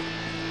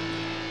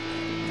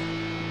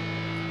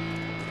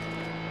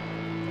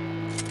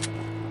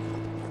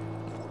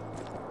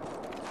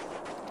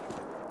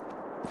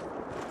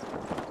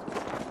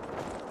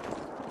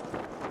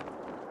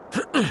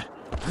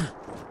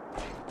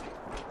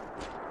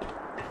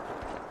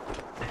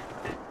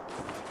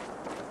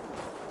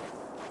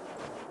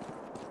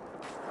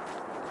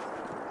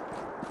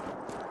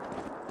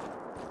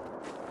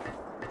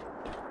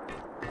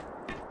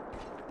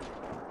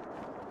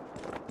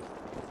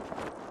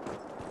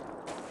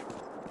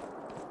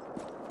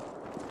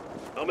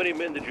 How many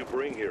men did you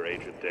bring here,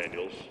 Agent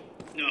Daniels?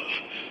 No,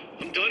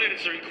 I'm done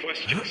answering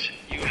questions.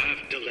 You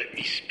have to let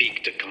me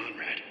speak to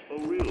Conrad. Oh,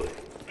 really?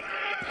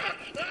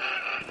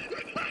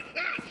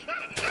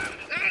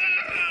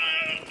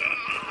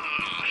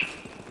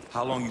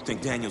 How long you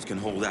think Daniels can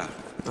hold out?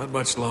 Not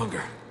much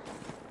longer.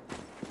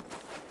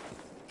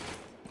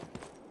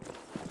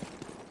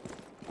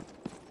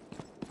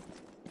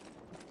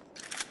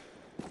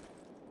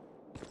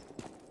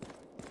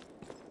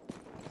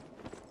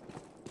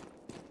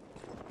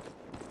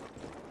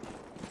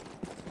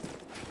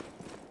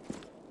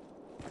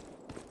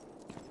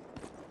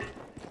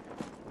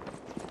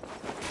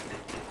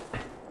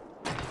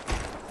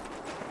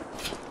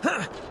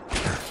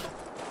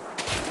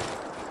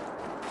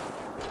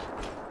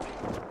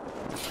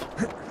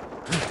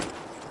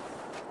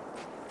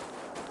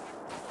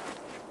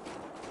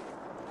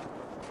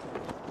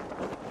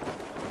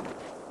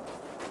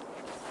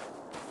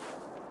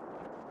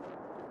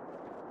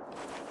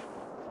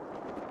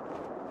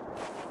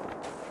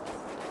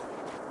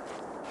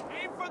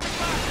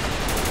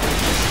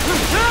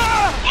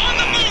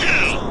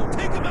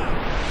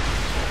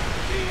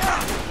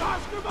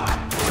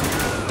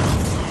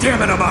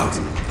 Damn it, I'm out!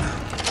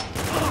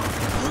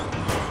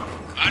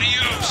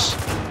 Adios!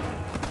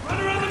 Run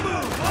around the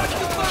move! Watch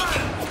the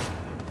fire!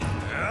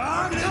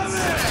 I'm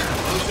coming!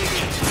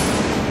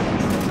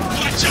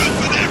 Watch out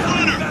for that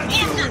runner!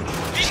 Walker!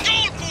 He's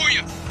going for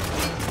you!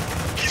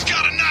 He's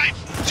got a knife!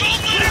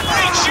 Don't let him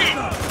reach you!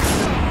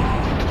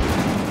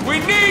 We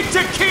need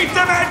to keep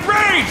them at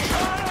range!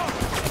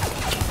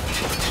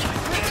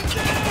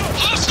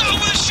 Hostile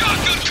with a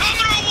shotgun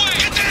coming our way!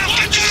 Get down!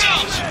 Get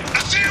yourselves! I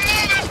see him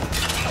moving!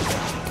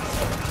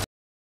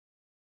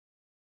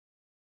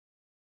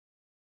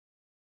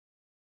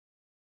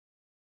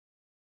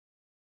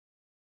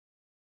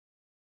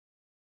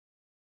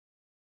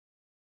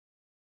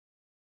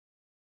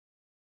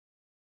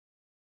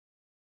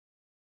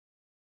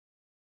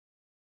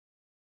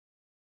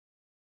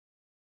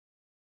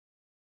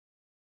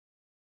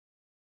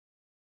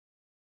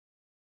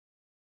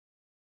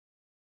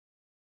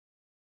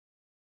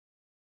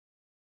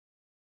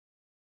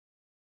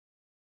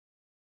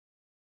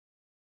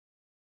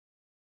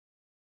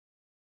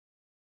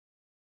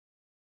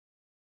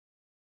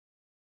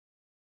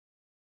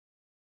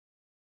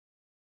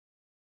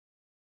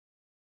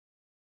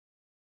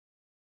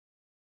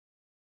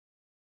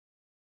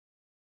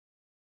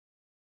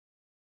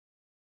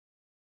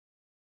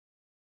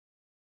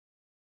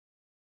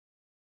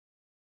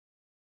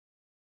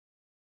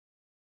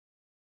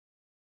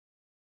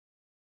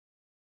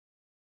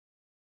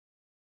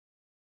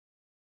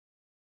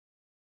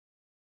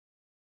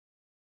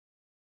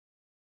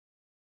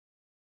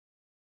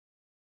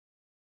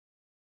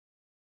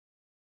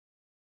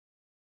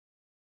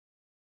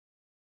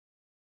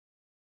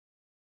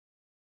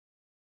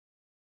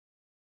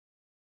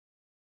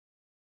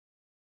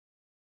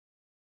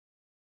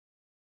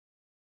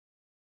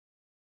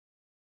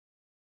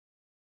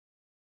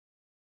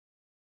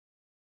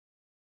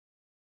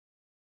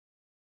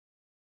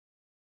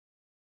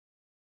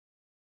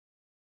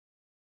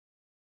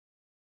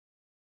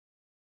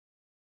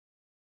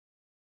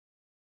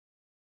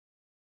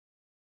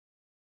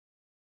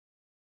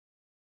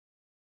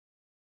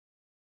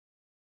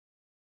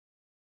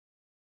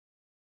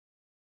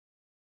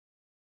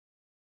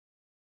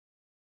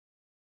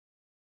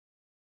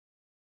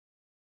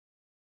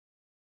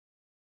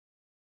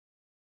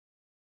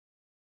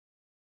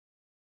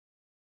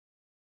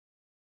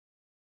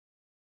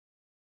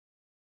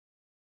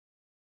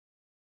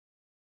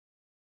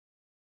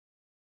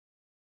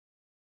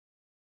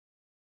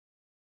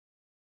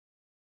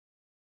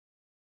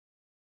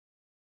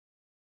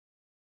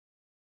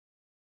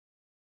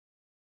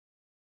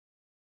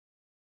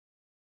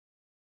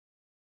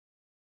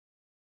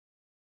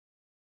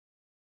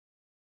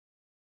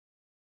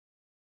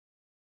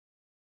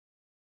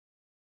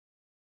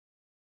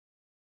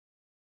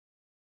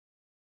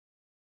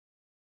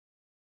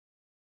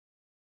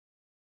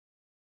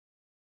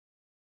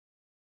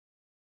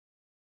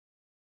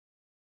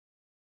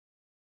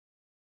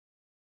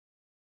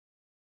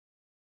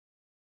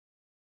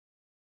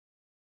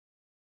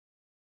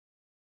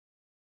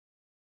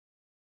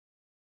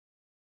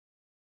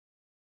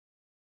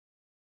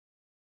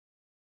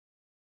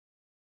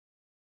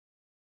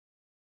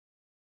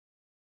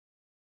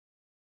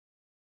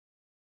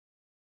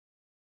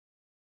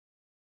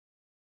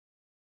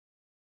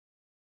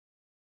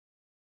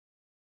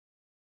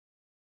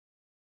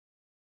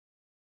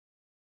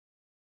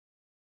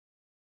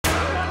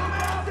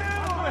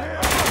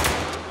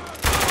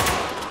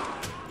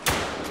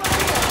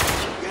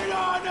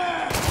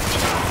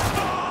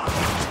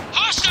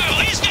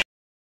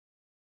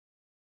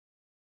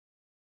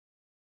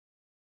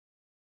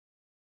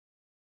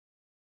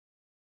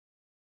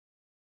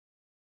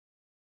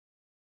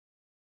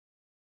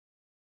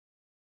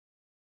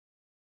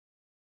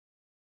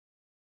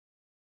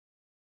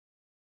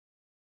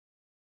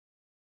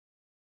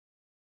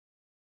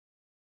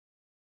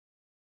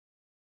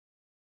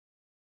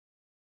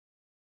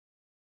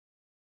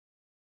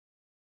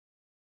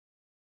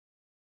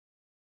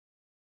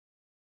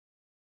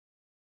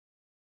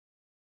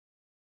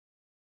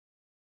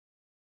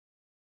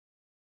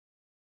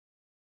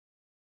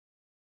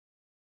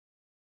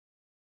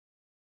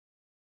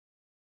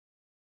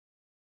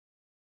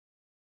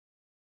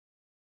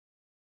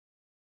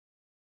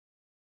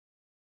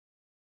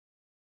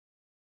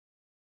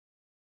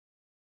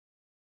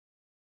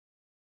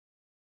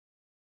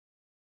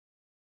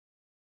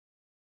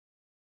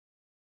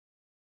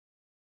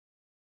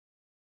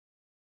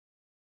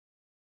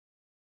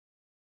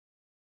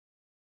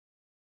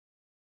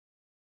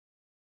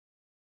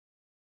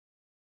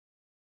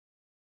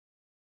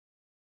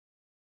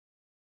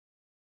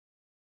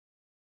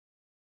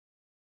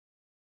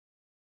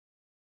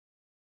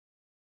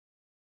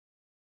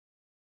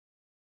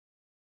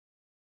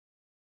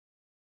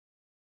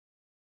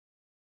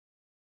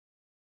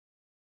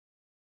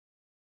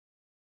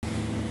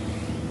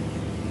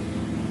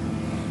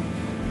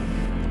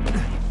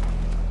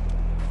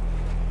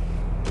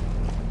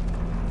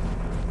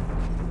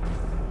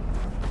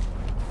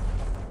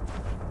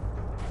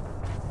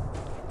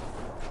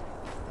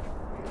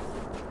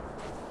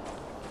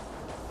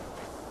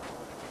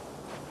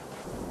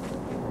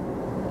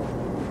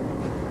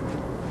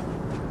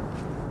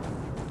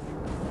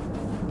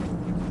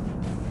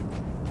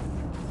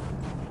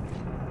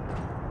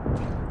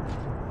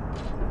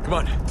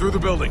 Come on, through the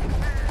building.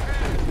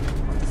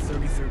 Aren't the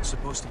 33rd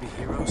supposed to be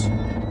heroes?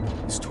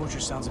 This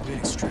torture sounds a bit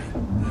extreme.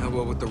 Yeah,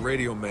 well, with the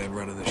radio man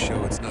running the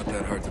show, it's not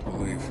that hard to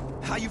believe.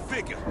 How you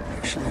figure?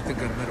 Actually, I think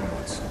I met him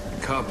once. In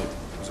Kabul.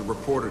 He was a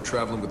reporter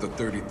traveling with the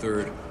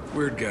 33rd.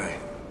 Weird guy.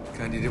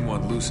 Kind you didn't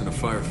want loose in a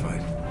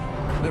firefight.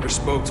 Never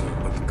spoke to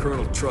him, but the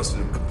colonel trusted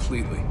him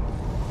completely.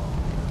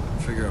 Couldn't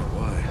figure out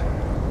why.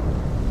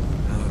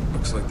 Now it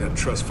looks like that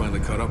trust finally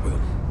caught up with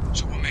him.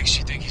 So what makes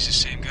you think he's the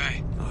same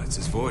guy? Oh, it's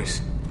his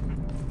voice.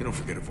 You don't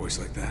forget a voice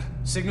like that.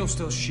 Signal's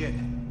still shit.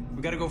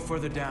 We gotta go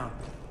further down.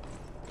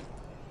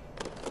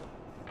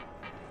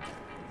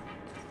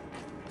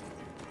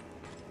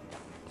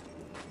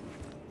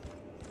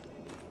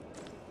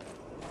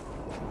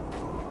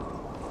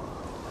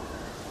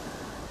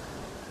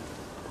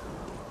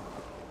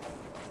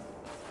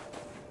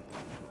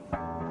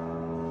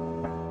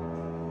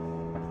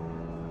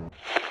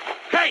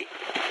 Hey!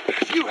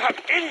 Do you have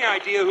any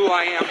idea who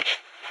I am?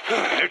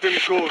 Let him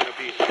go,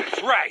 Nabil.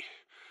 That's right.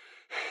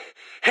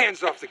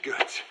 Hands off the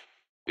goods.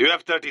 You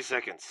have 30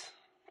 seconds.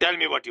 Tell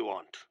me what you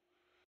want.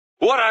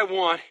 What I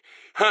want?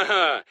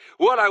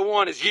 What I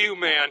want is you,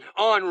 man,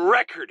 on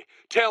record,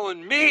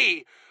 telling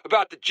me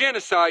about the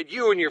genocide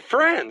you and your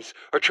friends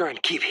are trying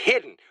to keep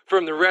hidden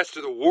from the rest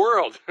of the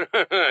world.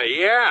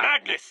 Yeah.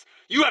 Madness!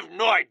 You have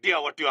no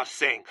idea what you are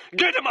saying.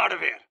 Get him out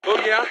of here!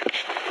 Oh, yeah?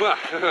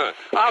 Well,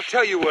 I'll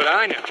tell you what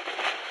I know.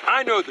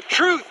 I know the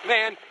truth,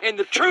 man, and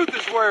the truth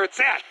is where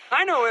it's at.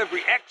 I know every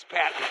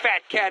expat and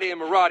fat cat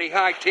Emirati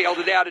hightailed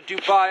it out of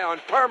Dubai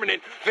on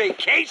permanent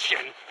vacation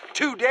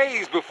 2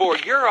 days before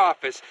your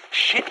office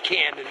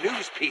shit-canned a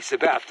news piece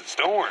about the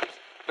storms.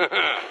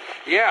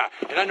 Yeah,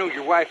 and I know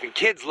your wife and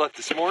kids left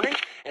this morning,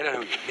 and I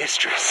know your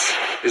mistress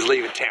is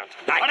leaving town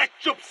tonight.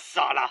 Chup,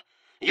 Sala!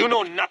 You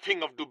know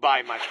nothing of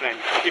Dubai, my friend.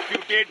 If you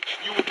did,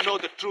 you would know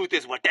the truth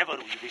is whatever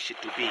we wish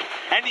it to be.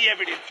 Any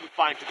evidence you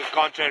find to the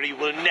contrary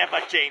will never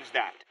change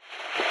that.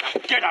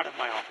 Now get out of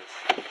my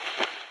office.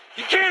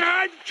 You can't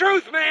hide the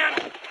truth,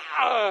 man!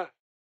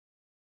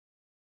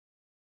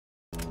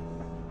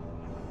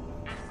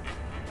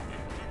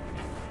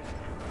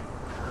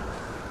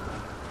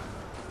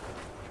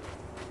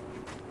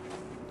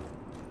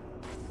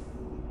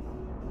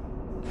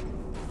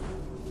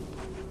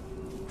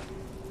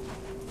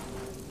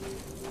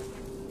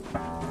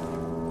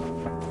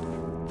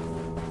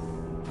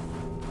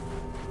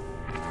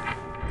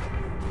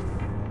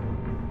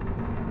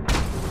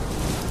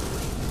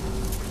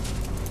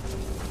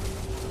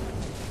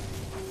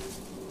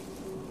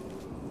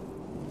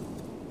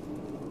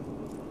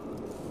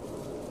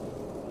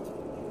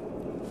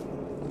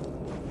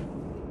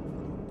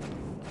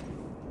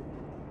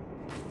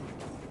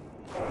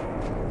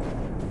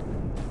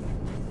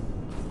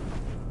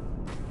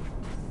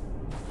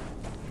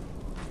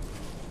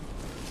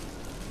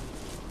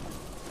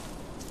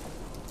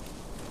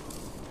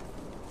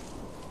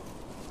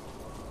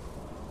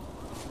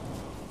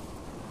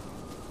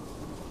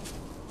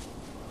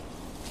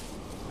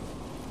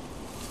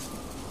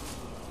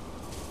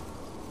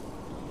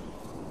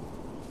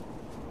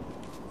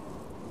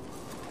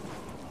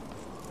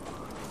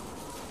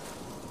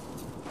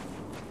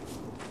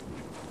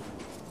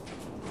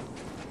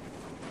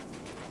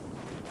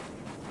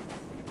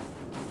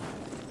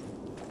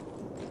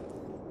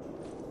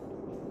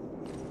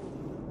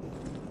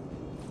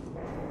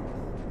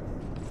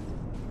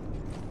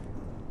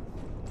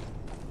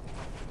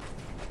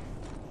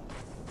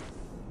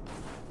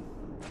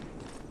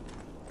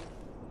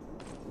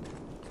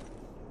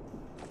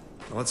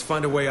 Now let's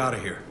find a way out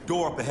of here.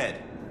 Door up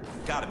ahead.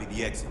 Gotta be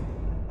the exit.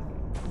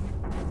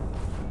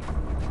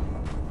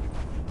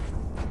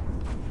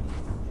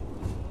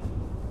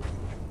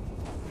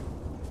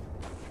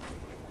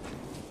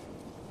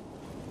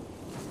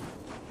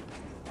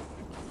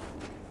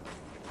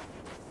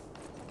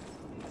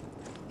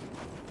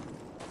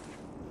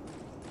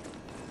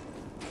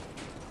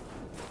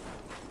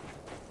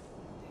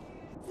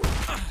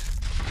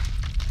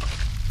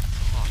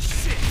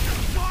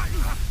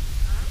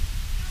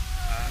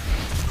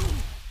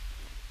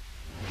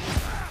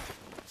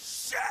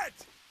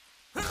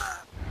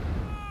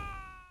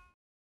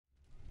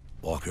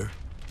 Walker?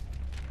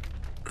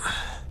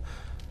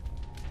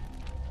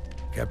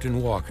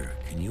 Captain Walker,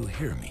 can you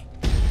hear me?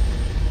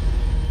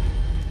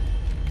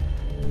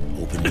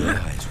 Open your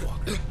eyes,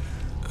 Walker.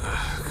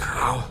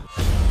 Carl?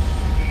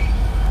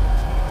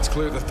 It's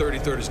clear the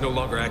 33rd is no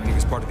longer acting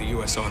as part of the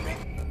U.S. Army.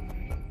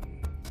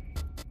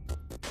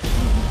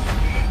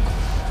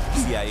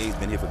 CIA's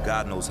been here for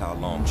God knows how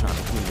long, trying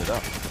to clean it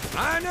up.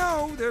 I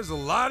know there's a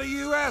lot of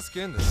you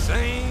asking the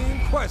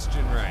same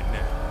question right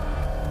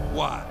now.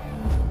 Why?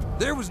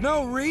 There was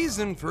no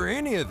reason for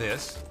any of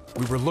this.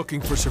 We were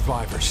looking for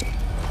survivors.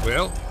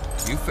 Well,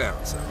 you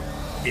found some.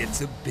 It's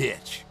a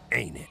bitch,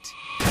 ain't it?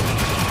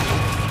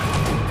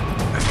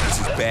 This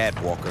is bad,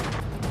 Walker.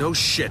 No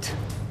shit.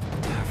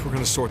 If we're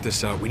gonna sort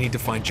this out, we need to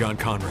find John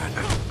Conrad.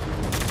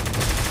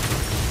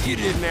 You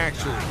didn't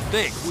actually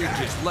think we'd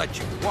just let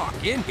you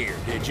walk in here,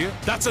 did you?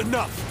 That's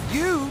enough!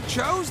 You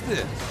chose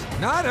this,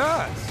 not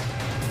us.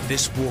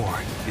 This war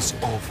is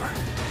over.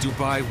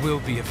 Dubai will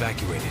be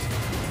evacuated.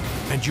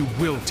 And you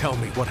will tell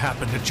me what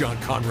happened to John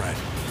Conrad.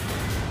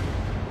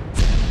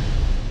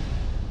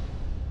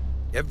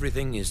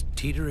 Everything is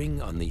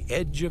teetering on the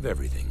edge of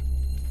everything.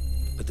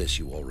 But this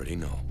you already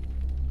know.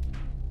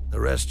 The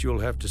rest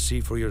you'll have to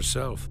see for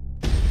yourself.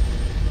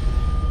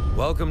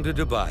 Welcome to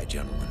Dubai,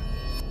 gentlemen.